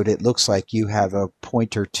device code, it looks like you have a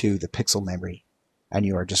pointer to the pixel memory and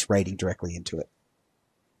you are just writing directly into it.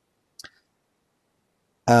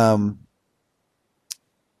 Another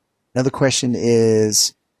question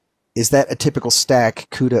is that a typical stack,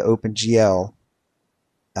 CUDA OpenGL?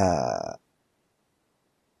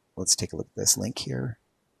 Let's take a look at this link here.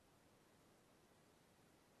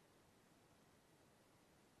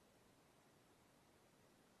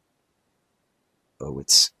 Oh,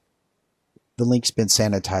 the link's been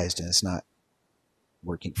sanitized and it's not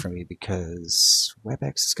working for me because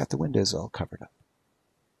WebEx has got the windows all covered up.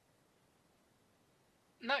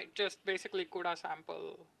 No, just basically CUDA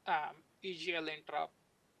sample EGL interrupt.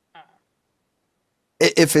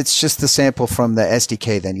 If it's just the sample from the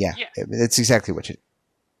SDK, then yeah. Yeah. It's exactly what you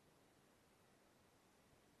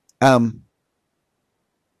do.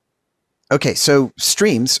 Okay, so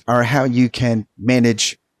streams are how you can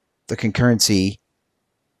manage the concurrency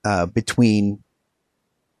between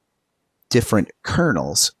different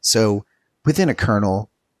kernels. So within a kernel,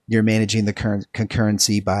 you're managing the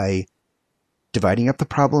concurrency by dividing up the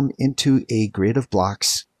problem into a grid of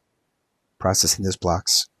blocks, processing those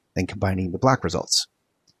blocks, then combining the block results.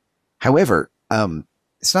 However,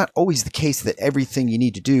 it's not always the case that everything you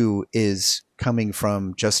need to do is coming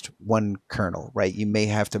from just one kernel, right? You may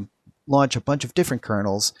have to launch a bunch of different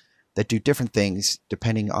kernels that do different things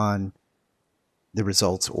depending on the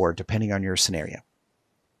results or depending on your scenario.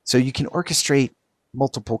 So you can orchestrate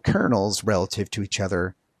multiple kernels relative to each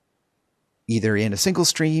other, either in a single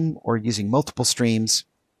stream or using multiple streams.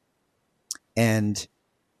 And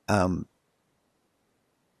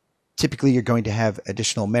typically you're going to have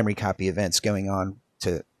additional memory copy events going on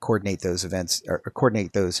to coordinate those events or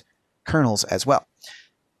coordinate those kernels as well.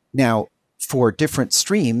 Now, for different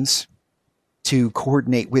streams to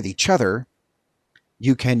coordinate with each other,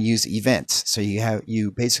 you can use events. So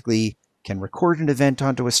you basically can record an event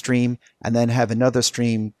onto a stream and then have another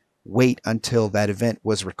stream wait until that event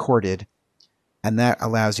was recorded. And that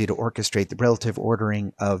allows you to orchestrate the relative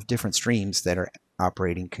ordering of different streams that are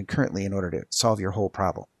operating concurrently in order to solve your whole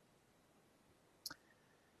problem.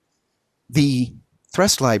 The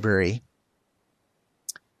Thrust library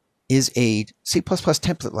is a C++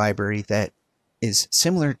 template library that is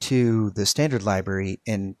similar to the standard library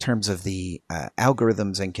in terms of the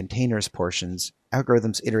algorithms and containers portions,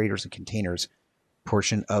 algorithms, iterators, and containers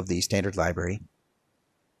portion of the standard library,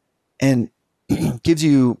 and gives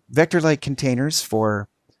you vector-like containers for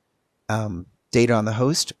data on the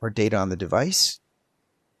host or data on the device,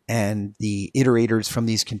 and the iterators from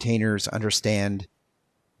these containers understand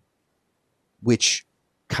which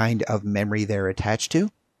kind of memory they're attached to.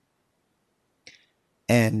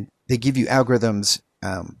 And they give you algorithms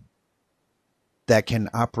that can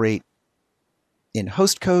operate in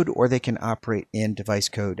host code or they can operate in device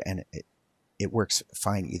code, and it works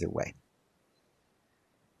fine either way.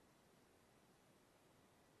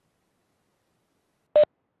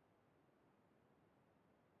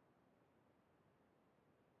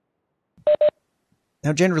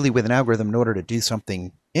 Now, generally with an algorithm, in order to do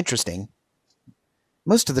something interesting,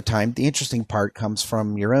 most of the time, the interesting part comes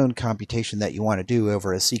from your own computation that you want to do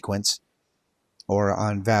over a sequence or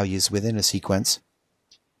on values within a sequence.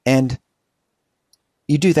 And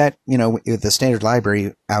you do that, with the standard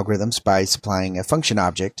library algorithms by supplying a function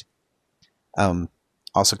object,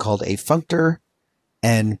 also called a functor.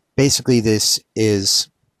 And basically this is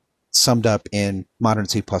summed up in modern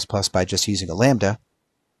C++ by just using a lambda,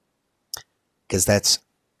 because that's,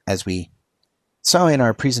 as we saw in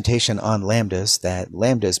our presentation on lambdas, that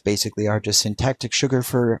lambdas basically are just syntactic sugar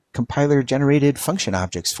for compiler-generated function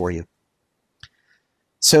objects for you.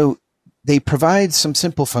 So they provide some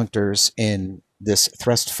simple functors in this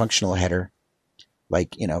thrust functional header,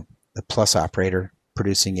 like, the plus operator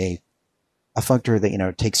producing a functor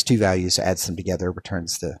that, takes two values, adds them together,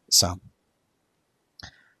 returns the sum.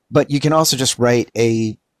 But you can also just write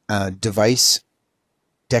a device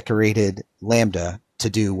decorated lambda to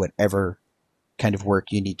do whatever kind of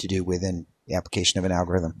work you need to do within the application of an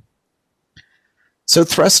algorithm. So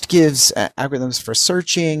thrust gives algorithms for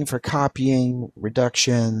searching, for copying,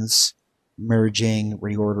 reductions, merging,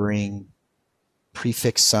 reordering,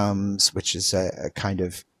 prefix sums, which is a kind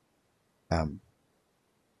of an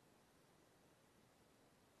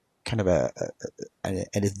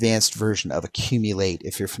advanced version of accumulate,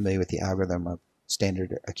 if you're familiar with the algorithm of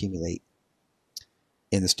standard accumulate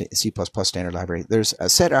in the C++ standard library. There's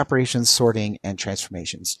set operations, sorting, and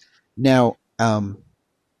transformations. Now,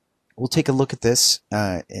 we'll take a look at this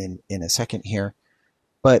in a second here,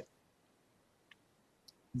 but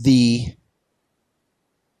the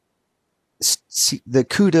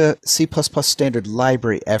CUDA C++ standard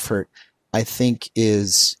library effort, I think,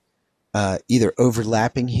 is either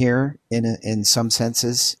overlapping here in some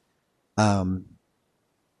senses, in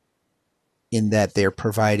that they're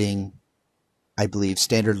providing, I believe,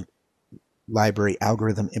 standard library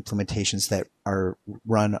algorithm implementations that are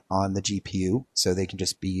run on the GPU, so they can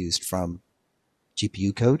just be used from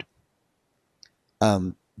GPU code.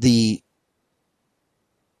 The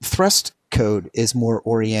thrust code is more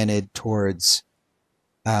oriented towards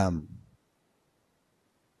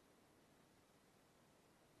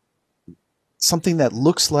something that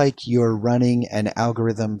looks like you're running an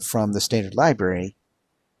algorithm from the standard library,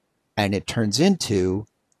 and it turns into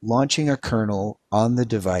launching a kernel on the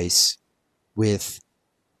device with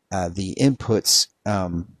the inputs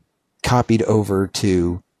copied over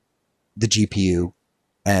to the GPU,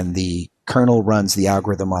 and the kernel runs the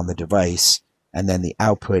algorithm on the device, and then the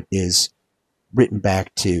output is written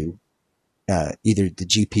back to either the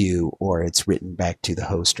GPU, or it's written back to the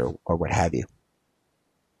host, or what have you.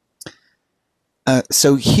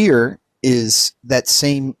 So here is that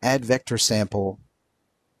same add vector sample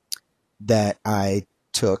that I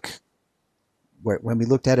took. When we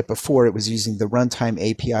looked at it before, it was using the runtime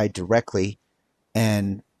API directly,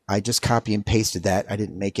 and I just copy and pasted that. I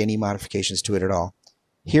didn't make any modifications to it at all.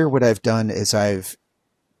 Here, what I've done is I've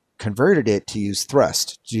converted it to use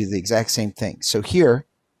thrust to do the exact same thing. So here,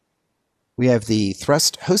 we have the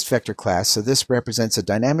thrust host vector class. So this represents a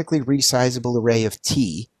dynamically resizable array of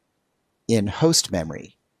T in host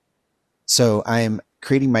memory. So I'm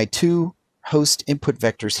creating my two host input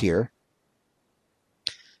vectors here,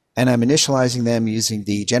 and I'm initializing them using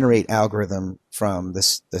the generate algorithm from the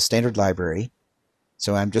standard library.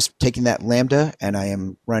 So I'm just taking that lambda and I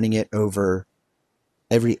am running it over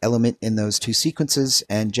every element in those two sequences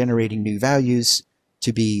and generating new values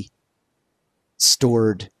to be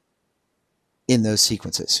stored in those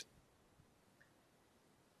sequences.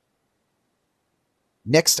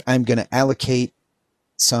 Next, I'm going to allocate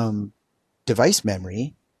some device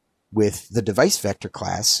memory with the device vector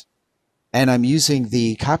class, and I'm using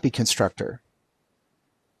the copy constructor.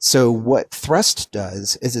 So what thrust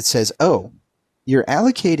does is it says, oh, you're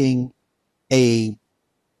allocating a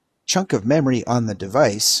chunk of memory on the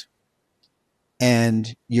device,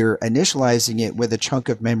 and you're initializing it with a chunk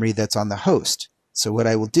of memory that's on the host. So what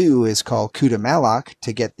I will do is call CUDA malloc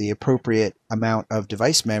to get the appropriate amount of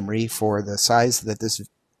device memory for the size that this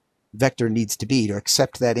vector needs to be to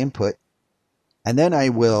accept that input. And then I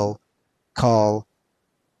will call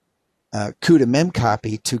CUDA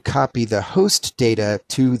memcopy to copy the host data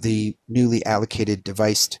to the newly allocated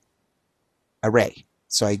device array.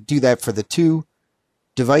 So I do that for the two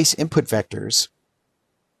device input vectors.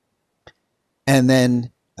 And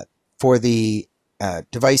then for the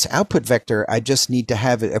device output vector, I just need to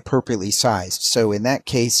have it appropriately sized. So in that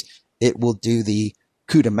case, it will do the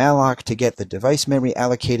CUDA malloc to get the device memory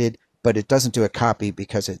allocated, but it doesn't do a copy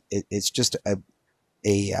because it's just a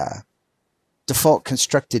default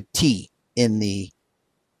constructed T in the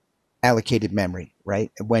allocated memory,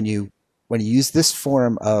 right? When you when you use this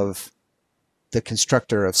form of the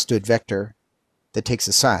constructor of stood vector that takes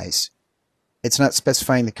a size, it's not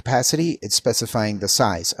specifying the capacity, it's specifying the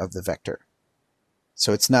size of the vector.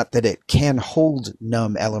 So it's not that it can hold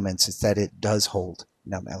num elements, it's that it does hold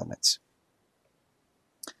num elements.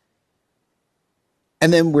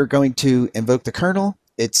 And then we're going to invoke the kernel.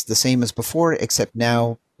 It's the same as before, except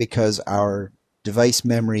now because our device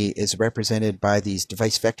memory is represented by these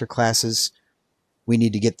device vector classes, we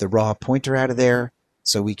need to get the raw pointer out of there,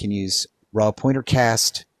 so we can use raw pointer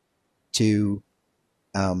cast to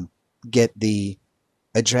get the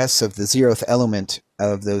address of the 0th element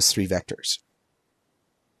of those 3 vectors.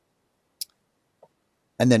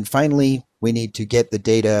 And then finally, we need to get the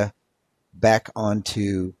data back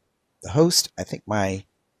onto the host. I think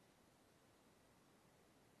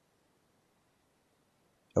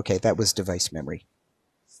okay, that was device memory.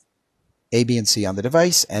 A, B, and C on the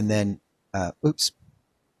device, and then,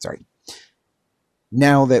 sorry.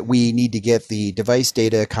 Now that we need to get the device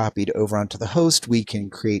data copied over onto the host, we can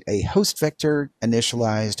create a host vector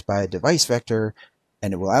initialized by a device vector,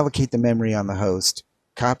 and it will allocate the memory on the host,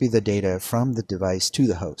 copy the data from the device to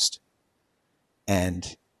the host.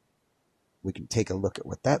 And we can take a look at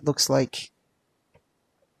what that looks like.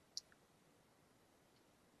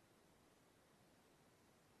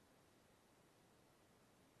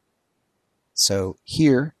 So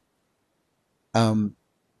here,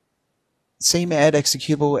 same add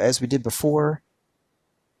executable as we did before.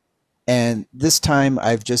 And this time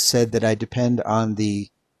I've just said that I depend on the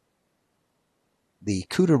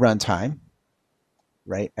CUDA runtime,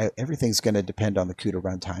 right? Everything's going to depend on the CUDA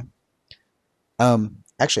runtime.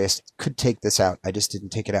 Actually, I could take this out. I just didn't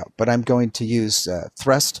take it out. But I'm going to use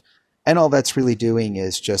thrust. And all that's really doing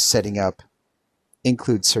is just setting up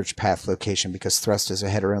include search path location, because thrust is a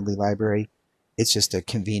header-only library. It's just a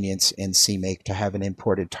convenience in CMake to have an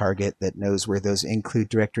imported target that knows where those include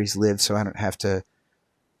directories live, so I don't have to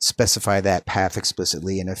specify that path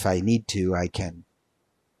explicitly. And if I need to, I can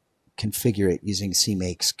configure it using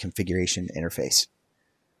CMake's configuration interface.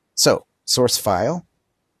 So, source file.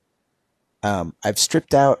 I've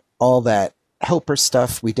stripped out all that helper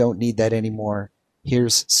stuff. We don't need that anymore.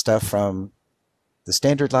 Here's stuff from the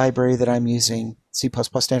standard library that I'm using, C++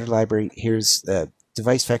 standard library. Here's the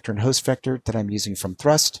device vector and host vector that I'm using from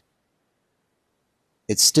thrust.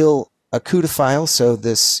 It's still a CUDA file, so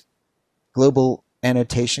this global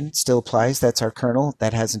annotation still applies. That's our kernel.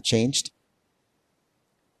 That hasn't changed.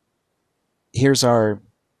 Here's our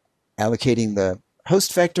allocating the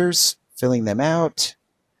host vectors, filling them out,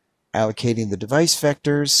 allocating the device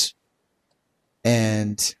vectors,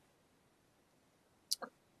 and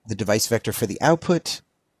the device vector for the output,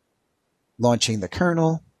 launching the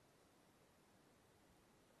kernel,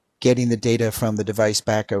 getting the data from the device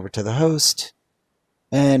back over to the host,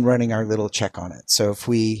 and running our little check on it. So if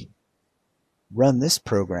we run this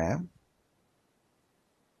program,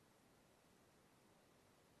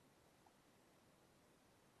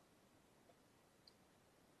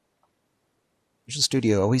 Visual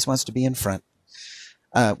Studio always wants to be in front.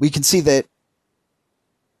 We can see that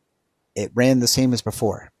it ran the same as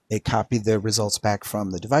before. It copied the results back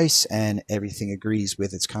from the device, and everything agrees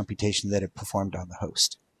with its computation that it performed on the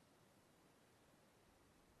host.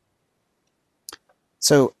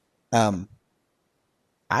 So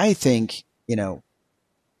I think,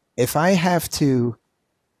 if I have to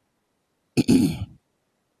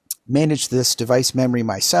manage this device memory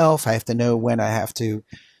myself, I have to know when I have to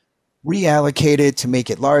reallocate it to make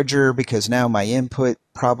it larger because now my input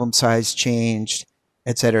problem size changed,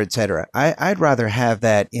 et cetera, et cetera. I'd rather have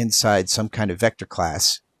that inside some kind of vector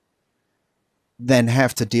class than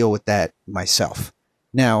have to deal with that myself.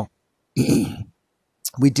 Now,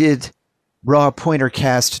 we did raw pointer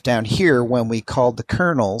cast down here when we called the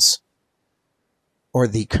kernels, or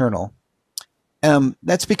the kernel.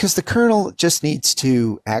 That's because the kernel just needs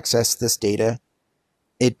to access this data.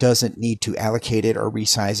 It doesn't need to allocate it or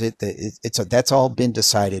resize it. That's all been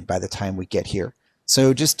decided by the time we get here.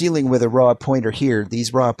 So just dealing with a raw pointer here,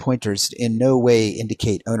 these raw pointers in no way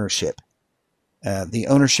indicate ownership. The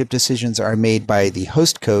ownership decisions are made by the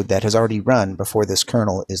host code that has already run before this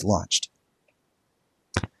kernel is launched.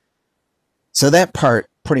 So that part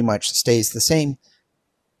pretty much stays the same.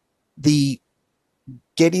 The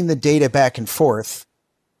getting the data back and forth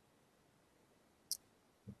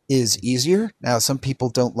is easier. Now, some people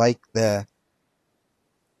don't like the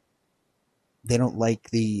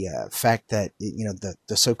fact that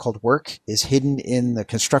the so-called work is hidden in the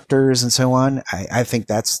constructors and so on. I think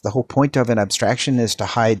that's the whole point of an abstraction, is to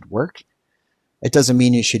hide work. It doesn't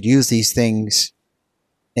mean you should use these things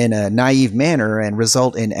in a naive manner and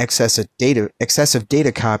result in excessive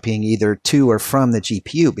data copying either to or from the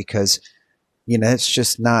GPU, because it's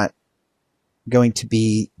just not going to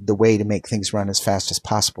be the way to make things run as fast as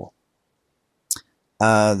possible.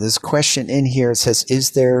 There's a question in here. It says,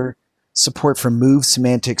 is there support for move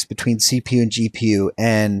semantics between CPU and GPU?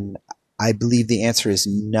 And I believe the answer is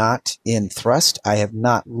not in Thrust. I have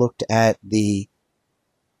not looked at the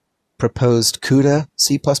proposed CUDA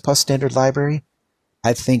C++ standard library.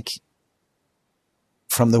 I think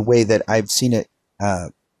from the way that I've seen it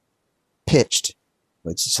pitched,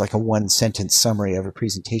 which is like a one-sentence summary of a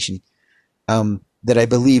presentation, that I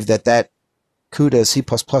believe that CUDA C++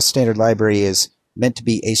 standard library is meant to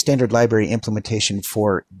be a standard library implementation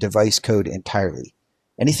for device code entirely.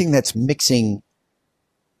 Anything that's mixing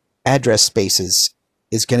address spaces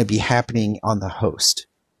is going to be happening on the host.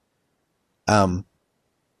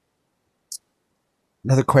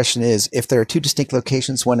 Another question is, if there are two distinct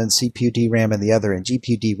locations, one in CPU DRAM and the other in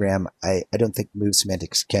GPU DRAM, I don't think move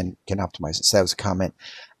semantics can optimize it. So that was a comment.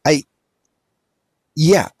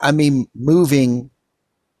 Moving,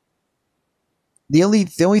 the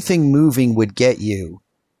only thing moving would get you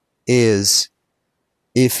is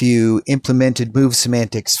if you implemented move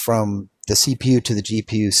semantics from the CPU to the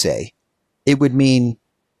GPU, say. It would mean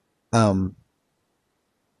you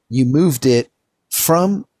moved it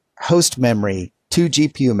from host memory to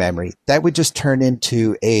GPU memory. That would just turn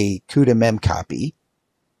into a CUDA mem copy.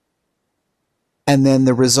 And then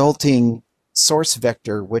the resulting source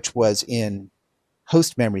vector, which was in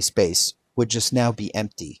host memory space, would just now be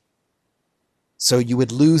empty. So you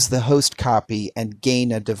would lose the host copy and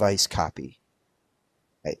gain a device copy.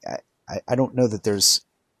 I don't know that there's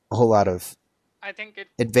a whole lot of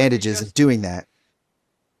advantages of doing that.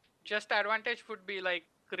 Just advantage would be like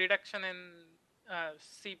reduction in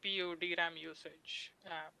CPU DRAM usage.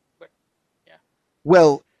 But yeah.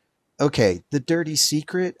 Well, okay. The dirty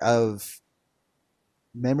secret of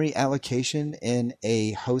memory allocation in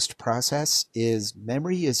a host process is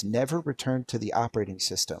memory is never returned to the operating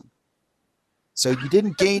system. So you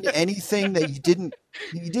didn't gain anything that you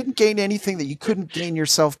didn't gain anything that you couldn't gain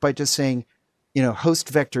yourself by just saying, host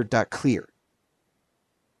vector.clear.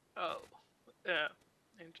 Oh, yeah.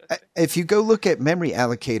 Interesting. If you go look at memory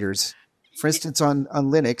allocators, for instance, on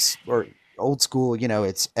Linux or old school,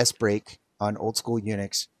 it's sbreak on old school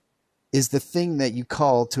Unix, is the thing that you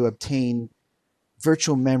call to obtain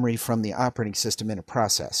virtual memory from the operating system in a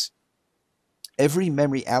process. Every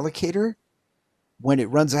memory allocator, when it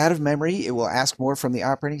runs out of memory, it will ask more from the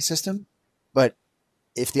operating system. But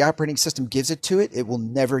if the operating system gives it to it, it will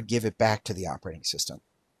never give it back to the operating system.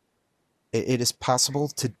 It is possible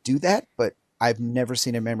to do that, but I've never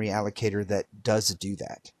seen a memory allocator that does do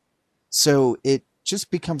that. So it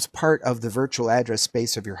just becomes part of the virtual address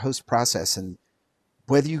space of your host process. And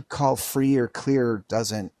whether you call free or clear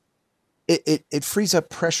doesn't, it frees up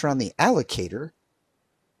pressure on the allocator,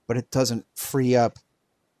 but it doesn't free up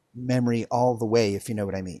memory all the way, if you know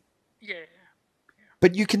what I mean. Yeah.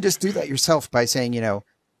 But you can just do that yourself by saying,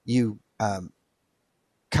 you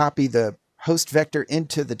copy the host vector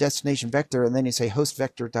into the destination vector, and then you say host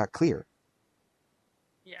vector.clear.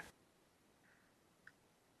 Yeah.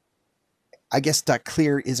 I guess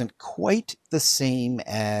 .clear isn't quite the same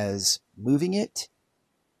as moving it,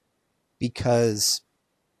 because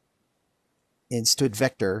in std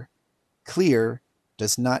vector, clear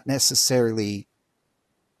does not necessarily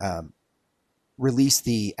release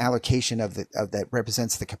the allocation of that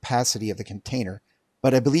represents the capacity of the container.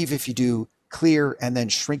 But I believe if you do clear and then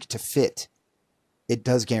shrink to fit, it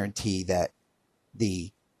does guarantee that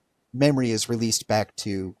the memory is released back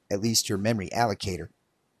to at least your memory allocator.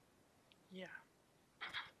 Yeah.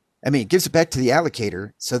 I mean, it gives it back to the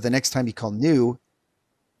allocator, so the next time you call new,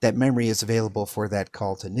 that memory is available for that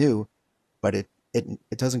call to new, but it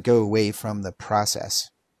doesn't go away from the process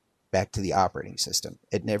back to the operating system.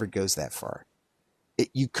 It never goes that far.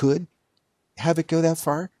 You could have it go that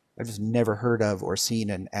far. I've just never heard of or seen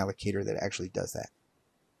an allocator that actually does that.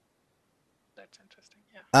 That's interesting.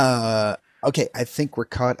 Yeah. Okay, I think we're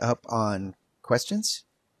caught up on questions.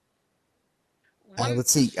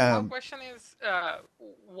 Let's see. One question is,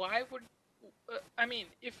 why would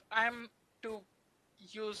if I'm to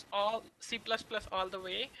use all C++ all the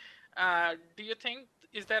way, do you think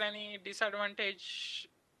is there any disadvantage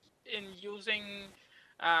in using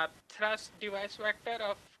thrust device vector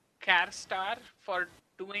of char star for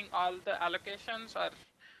doing all the allocations, or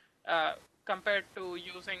compared to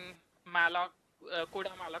using malloc,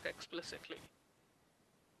 CUDA malloc explicitly?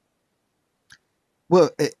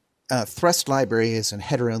 Well, thrust library is a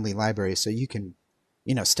header-only library, so you can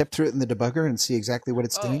step through it in the debugger and see exactly what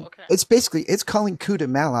it's Oh, doing. okay. It's calling CUDA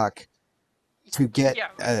malloc to get Yeah,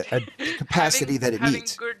 a capacity that it having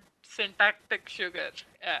needs. good syntactic sugar.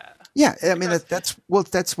 Yeah, I mean Because that's what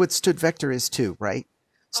std vector is too, right?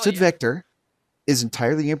 oh Std yeah, vector is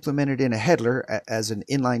entirely implemented in a header as an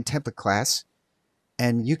inline template class,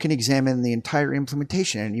 and you can examine the entire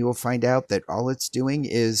implementation, and you will find out that all it's doing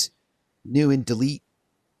is new and delete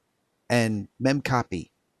and memcopy.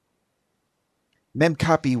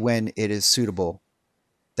 Memcopy when it is suitable.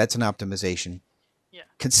 That's an optimization. yeah.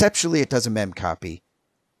 Conceptually, it does a memcopy.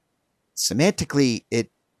 Semantically,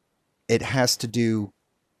 it has to do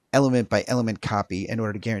element by element copy in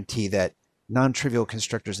order to guarantee that non-trivial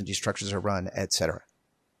constructors and destructors are run, etc.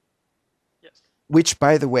 Yes. Which,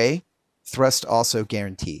 by the way, Thrust also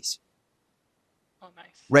guarantees. Oh, nice.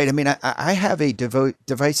 Right? I mean, I have a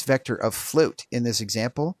device vector of float in this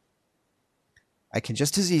example. I can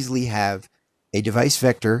just as easily have a device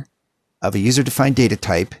vector of a user-defined data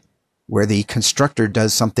type where the constructor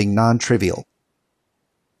does something non-trivial.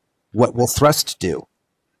 What will Thrust do?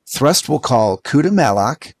 Thrust will call CUDA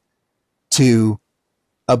malloc to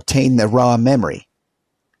obtain the raw memory.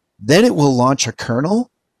 Then it will launch a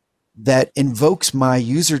kernel that invokes my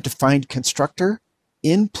user-defined constructor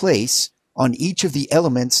in place on each of the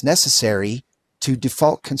elements necessary to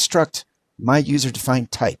default construct my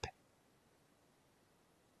user-defined type.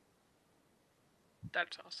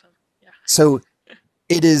 That's awesome. Yeah. So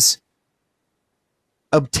it is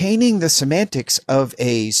obtaining the semantics of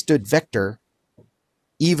a std vector,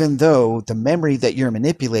 even though the memory that you're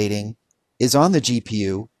manipulating is on the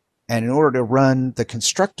GPU, and in order to run the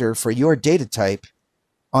constructor for your data type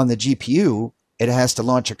on the GPU, it has to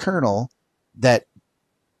launch a kernel that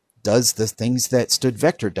does the things that std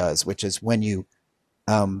vector does, which is when you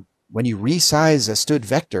resize a std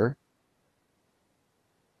vector,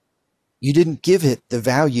 you didn't give it the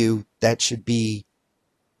value that should be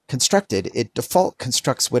constructed. It default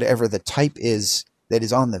constructs whatever the type is that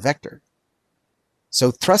is on the vector.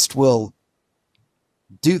 So Thrust will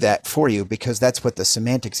do that for you because that's what the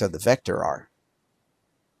semantics of the vector are.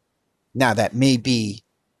 Now, that may be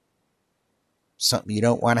something you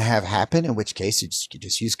don't want to have happen, in which case you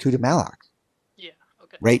just use CUDA malloc. Yeah.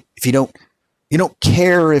 Okay. Right? If you don't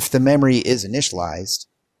care if the memory is initialized,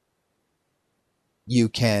 you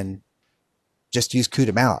can just use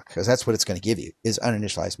CUDA malloc because that's what it's going to give you is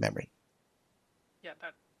uninitialized memory. Yeah,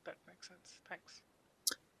 that makes sense. Thanks.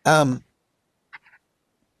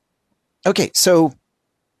 Okay, so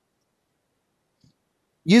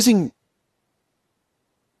using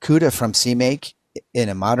CUDA from CMake in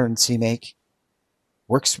a modern CMake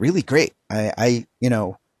works really great. All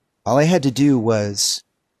I had to do was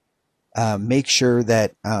make sure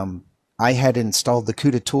that I had installed the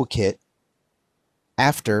CUDA toolkit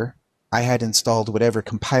after I had installed whatever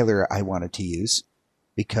compiler I wanted to use,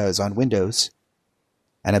 because on Windows,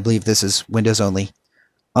 and I believe this is Windows only,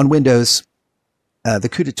 on Windows, the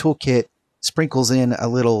CUDA toolkit sprinkles in a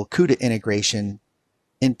little CUDA integration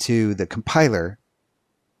into the compiler,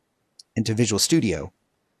 into Visual Studio,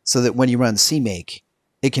 so that when you run CMake,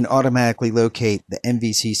 it can automatically locate the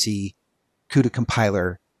MVCC CUDA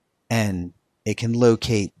compiler, and it can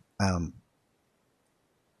locate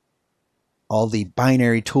all the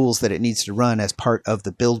binary tools that it needs to run as part of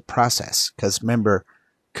the build process. Because remember,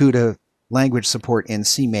 CUDA language support in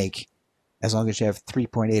CMake, as long as you have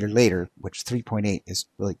 3.8 or later, which 3.8 is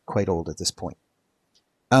really quite old at this point,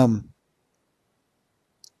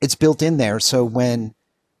 it's built in there. So when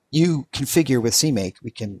you configure with CMake,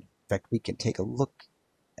 we can take a look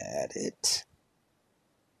at it.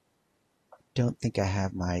 Don't think I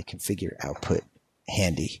have my configure output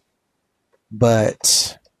handy,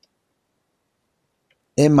 but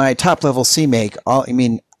in my top level CMake,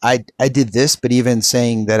 I did this, but even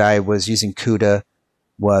saying that I was using CUDA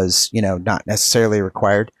was, not necessarily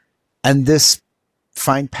required. And this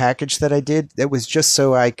fine package that I did, that was just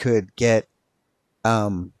so I could get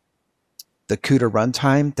the CUDA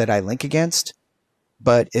runtime that I link against.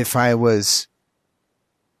 But if I was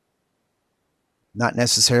not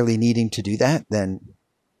necessarily needing to do that, then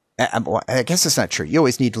I guess that's not true. You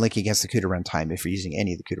always need to link against the CUDA runtime if you're using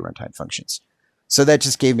any of the CUDA runtime functions. So that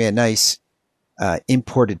just gave me a nice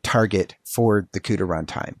imported target for the CUDA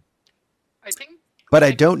runtime. But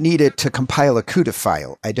I don't need it to compile a CUDA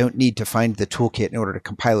file. I don't need to find the toolkit in order to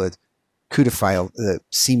compile a CUDA file. The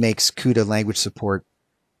CMake's CUDA language support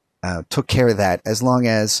took care of that, as long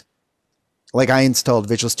as, like, I installed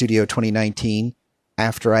Visual Studio 2019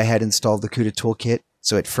 after I had installed the CUDA toolkit.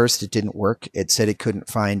 So at first it didn't work. It said it couldn't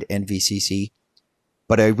find NVCC.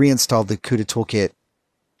 But I reinstalled the CUDA toolkit,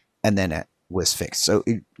 and then it was fixed. So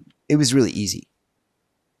it was really easy.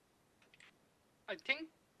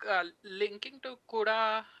 linking to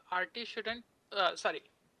CUDA RT shouldn't, sorry,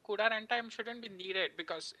 CUDA runtime shouldn't be needed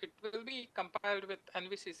because it will be compiled with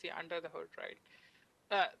NVCC under the hood, right?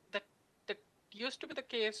 That used to be the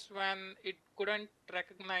case when it couldn't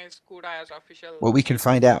recognize CUDA as official Well, we can C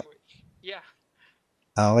find out. language. Yeah.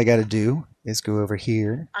 All I got to do is go over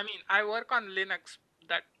here. I mean, I work on Linux.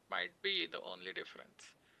 That might be the only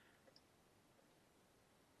difference.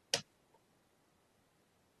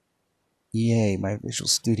 Yay, my Visual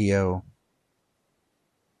Studio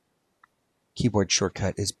keyboard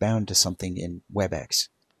shortcut is bound to something in WebEx.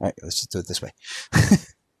 All right, let's just do it this way.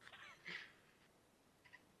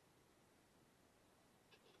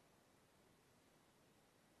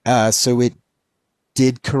 So it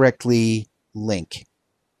did correctly link.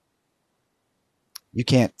 You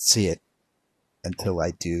can't see it until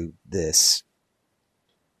I do this.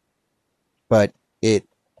 But it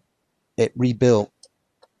rebuilt.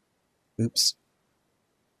 Oops.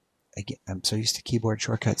 Again, I'm so used to keyboard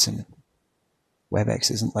shortcuts and WebEx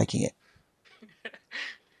isn't liking it.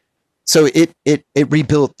 So it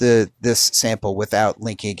rebuilt this sample without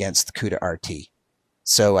linking against the CUDA RT.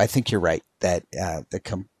 So I think you're right that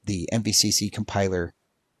the NVCC compiler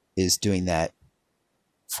is doing that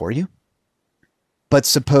for you. But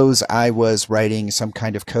suppose I was writing some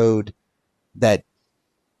kind of code that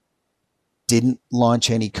didn't launch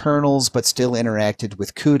any kernels but still interacted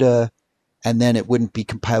with CUDA, and then it wouldn't be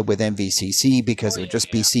compiled with NVCC because it would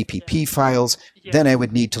just be CPP files. Yeah. Then I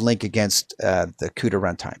would need to link against the CUDA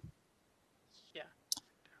runtime. Yeah.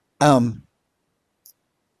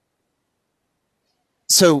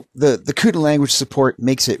 So the CUDA language support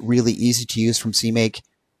makes it really easy to use from CMake,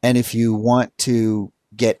 and if you want to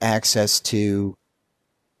get access to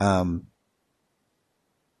the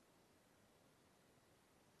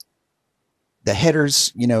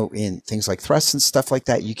headers, in things like thrusts and stuff like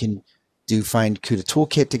that, you can find CUDA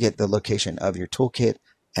Toolkit to get the location of your toolkit,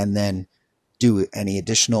 and then do any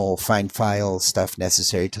additional find file stuff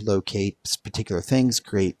necessary to locate particular things,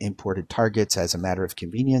 create imported targets as a matter of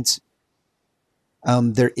convenience.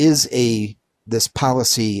 There is this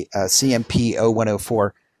policy, CMP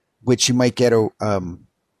 0104, which you might get a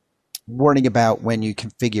warning about when you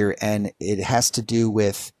configure, and it has to do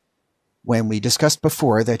with when we discussed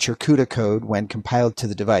before that your CUDA code, when compiled to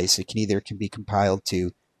the device, it can be compiled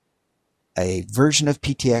to a version of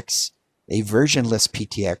PTX, a versionless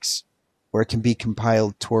PTX, or it can be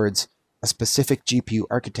compiled towards a specific GPU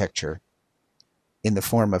architecture in the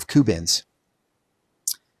form of kubins.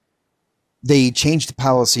 They changed the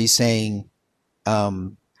policy saying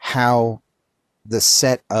how the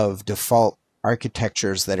set of default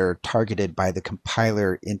architectures that are targeted by the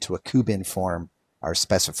compiler into a kubin form are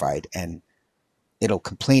specified, and it'll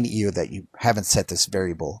complain at you that you haven't set this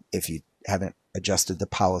variable if you haven't adjusted the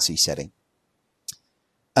policy setting.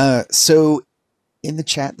 So in the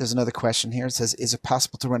chat, there's another question here. It says, is it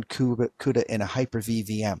possible to run CUDA in a Hyper-V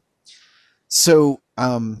VM? So,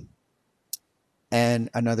 and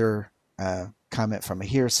another comment from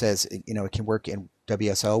here says, it can work in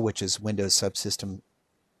WSL, which is Windows Subsystem.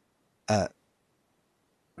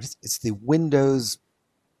 It's the Windows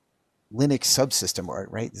Linux subsystem,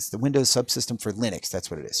 right? It's the Windows subsystem for Linux.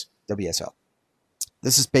 That's what it is, WSL.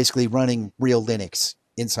 This is basically running real Linux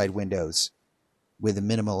inside Windows with a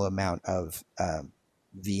minimal amount of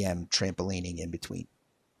VM trampolining in between.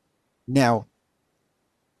 Now,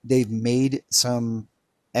 they've made some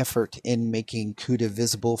effort in making CUDA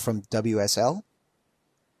visible from WSL,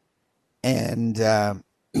 and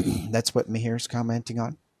that's what Mihir's commenting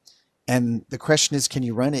on. And the question is, can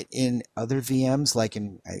you run it in other VMs, like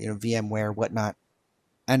in VMware, whatnot?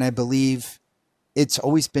 And I believe it's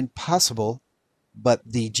always been possible, but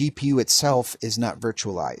the GPU itself is not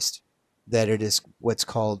virtualized. That it is what's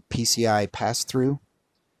called PCI pass-through,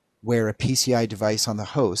 where a PCI device on the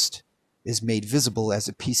host is made visible as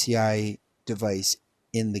a PCI device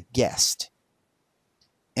in the guest.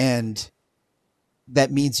 And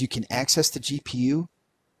that means you can access the GPU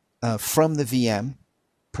from the VM,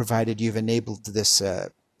 provided you've enabled this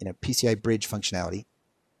PCI bridge functionality.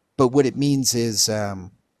 But what it means is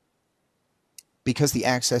because the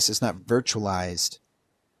access is not virtualized,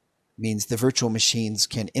 means the virtual machines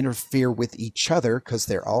can interfere with each other because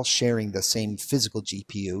they're all sharing the same physical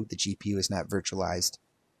GPU. The GPU is not virtualized.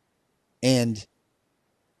 And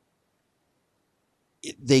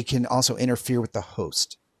they can also interfere with the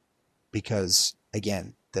host because,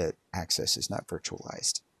 again, the access is not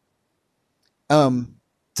virtualized.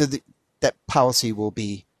 So that policy will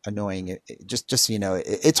be annoying. Just so you know,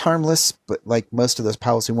 it's harmless, but like most of those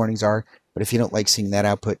policy warnings are. But if you don't like seeing that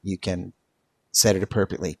output, you can set it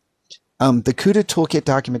appropriately. The CUDA Toolkit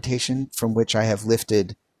documentation, from which I have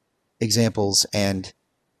lifted examples and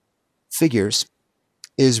figures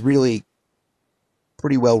is really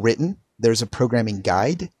pretty well written. There's a programming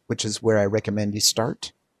guide, which is where I recommend you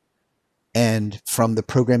start. And from the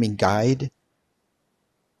programming guide,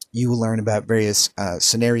 you will learn about various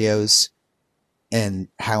scenarios and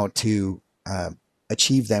how to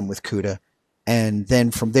achieve them with CUDA. And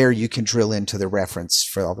then from there, you can drill into the reference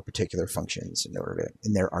for all the particular functions in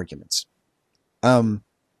their arguments.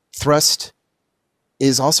 Thrust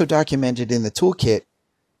is also documented in the toolkit,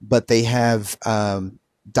 but they have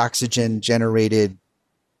Doxygen-generated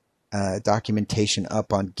documentation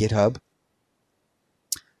up on GitHub,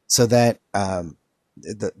 so that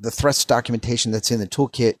the Thrust documentation that's in the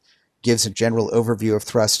toolkit gives a general overview of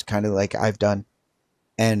Thrust, kind of like I've done.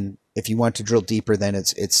 And if you want to drill deeper, then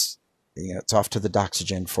it's off to the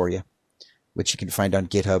Doxygen for you, which you can find on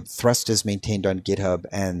GitHub. Thrust is maintained on GitHub,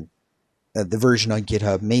 and the version on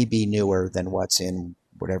GitHub may be newer than what's in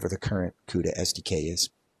whatever the current CUDA SDK is.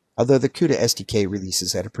 Although the CUDA SDK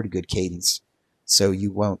releases at a pretty good cadence, so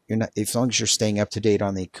as long as you're staying up to date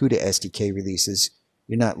on the CUDA SDK releases,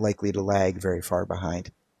 you're not likely to lag very far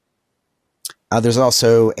behind. There's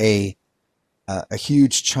also a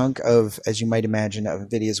huge chunk of, as you might imagine, of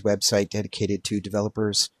NVIDIA's website dedicated to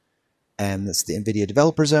developers, and that's the NVIDIA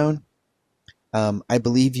Developer Zone. I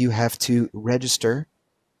believe you have to register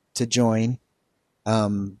to join.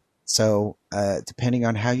 So depending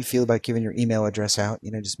on how you feel about giving your email address out,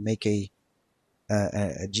 just make a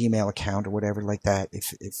Gmail account or whatever like that,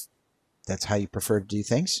 if that's how you prefer to do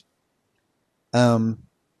things. I've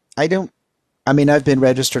been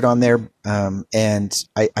registered on there, and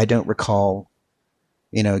I don't recall,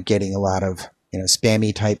 getting a lot of,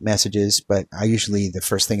 spammy type messages, but the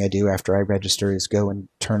first thing I do after I register is go and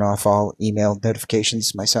turn off all email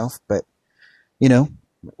notifications myself, but,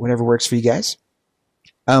 whatever works for you guys.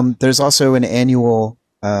 There's also an annual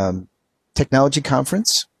technology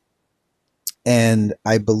conference, and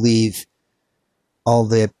I believe all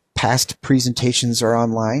the past presentations are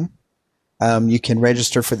online. You can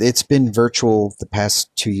register it's been virtual the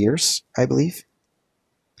past 2 years, I believe.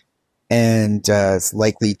 And it's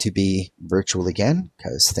likely to be virtual again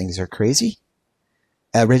because things are crazy.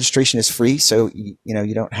 Registration is free, so you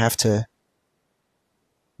don't have to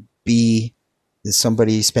be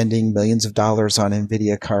somebody spending millions of dollars on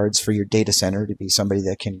NVIDIA cards for your data center to be somebody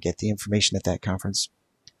that can get the information at that conference.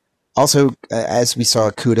 Also, as we saw,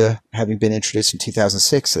 CUDA having been introduced in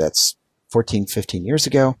 2006, so that's 14, 15 years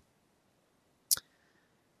ago.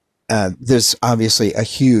 There's obviously a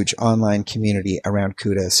huge online community around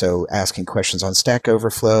CUDA, so asking questions on Stack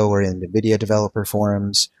Overflow or in NVIDIA developer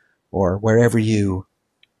forums or wherever you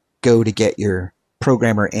go to get your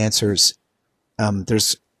programmer answers,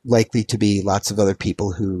 there's likely to be lots of other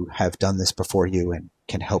people who have done this before you and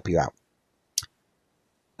can help you out.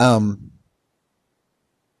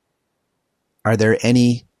 Are there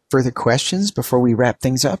any further questions before we wrap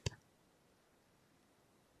things up?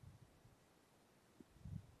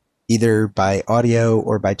 Either by audio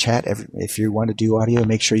or by chat. If you want to do audio,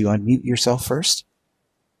 make sure you unmute yourself first.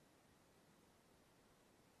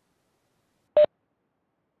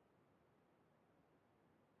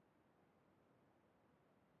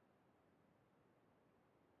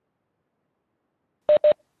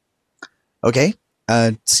 Okay,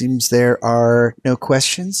 it seems there are no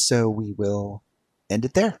questions, so we will end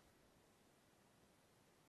it there.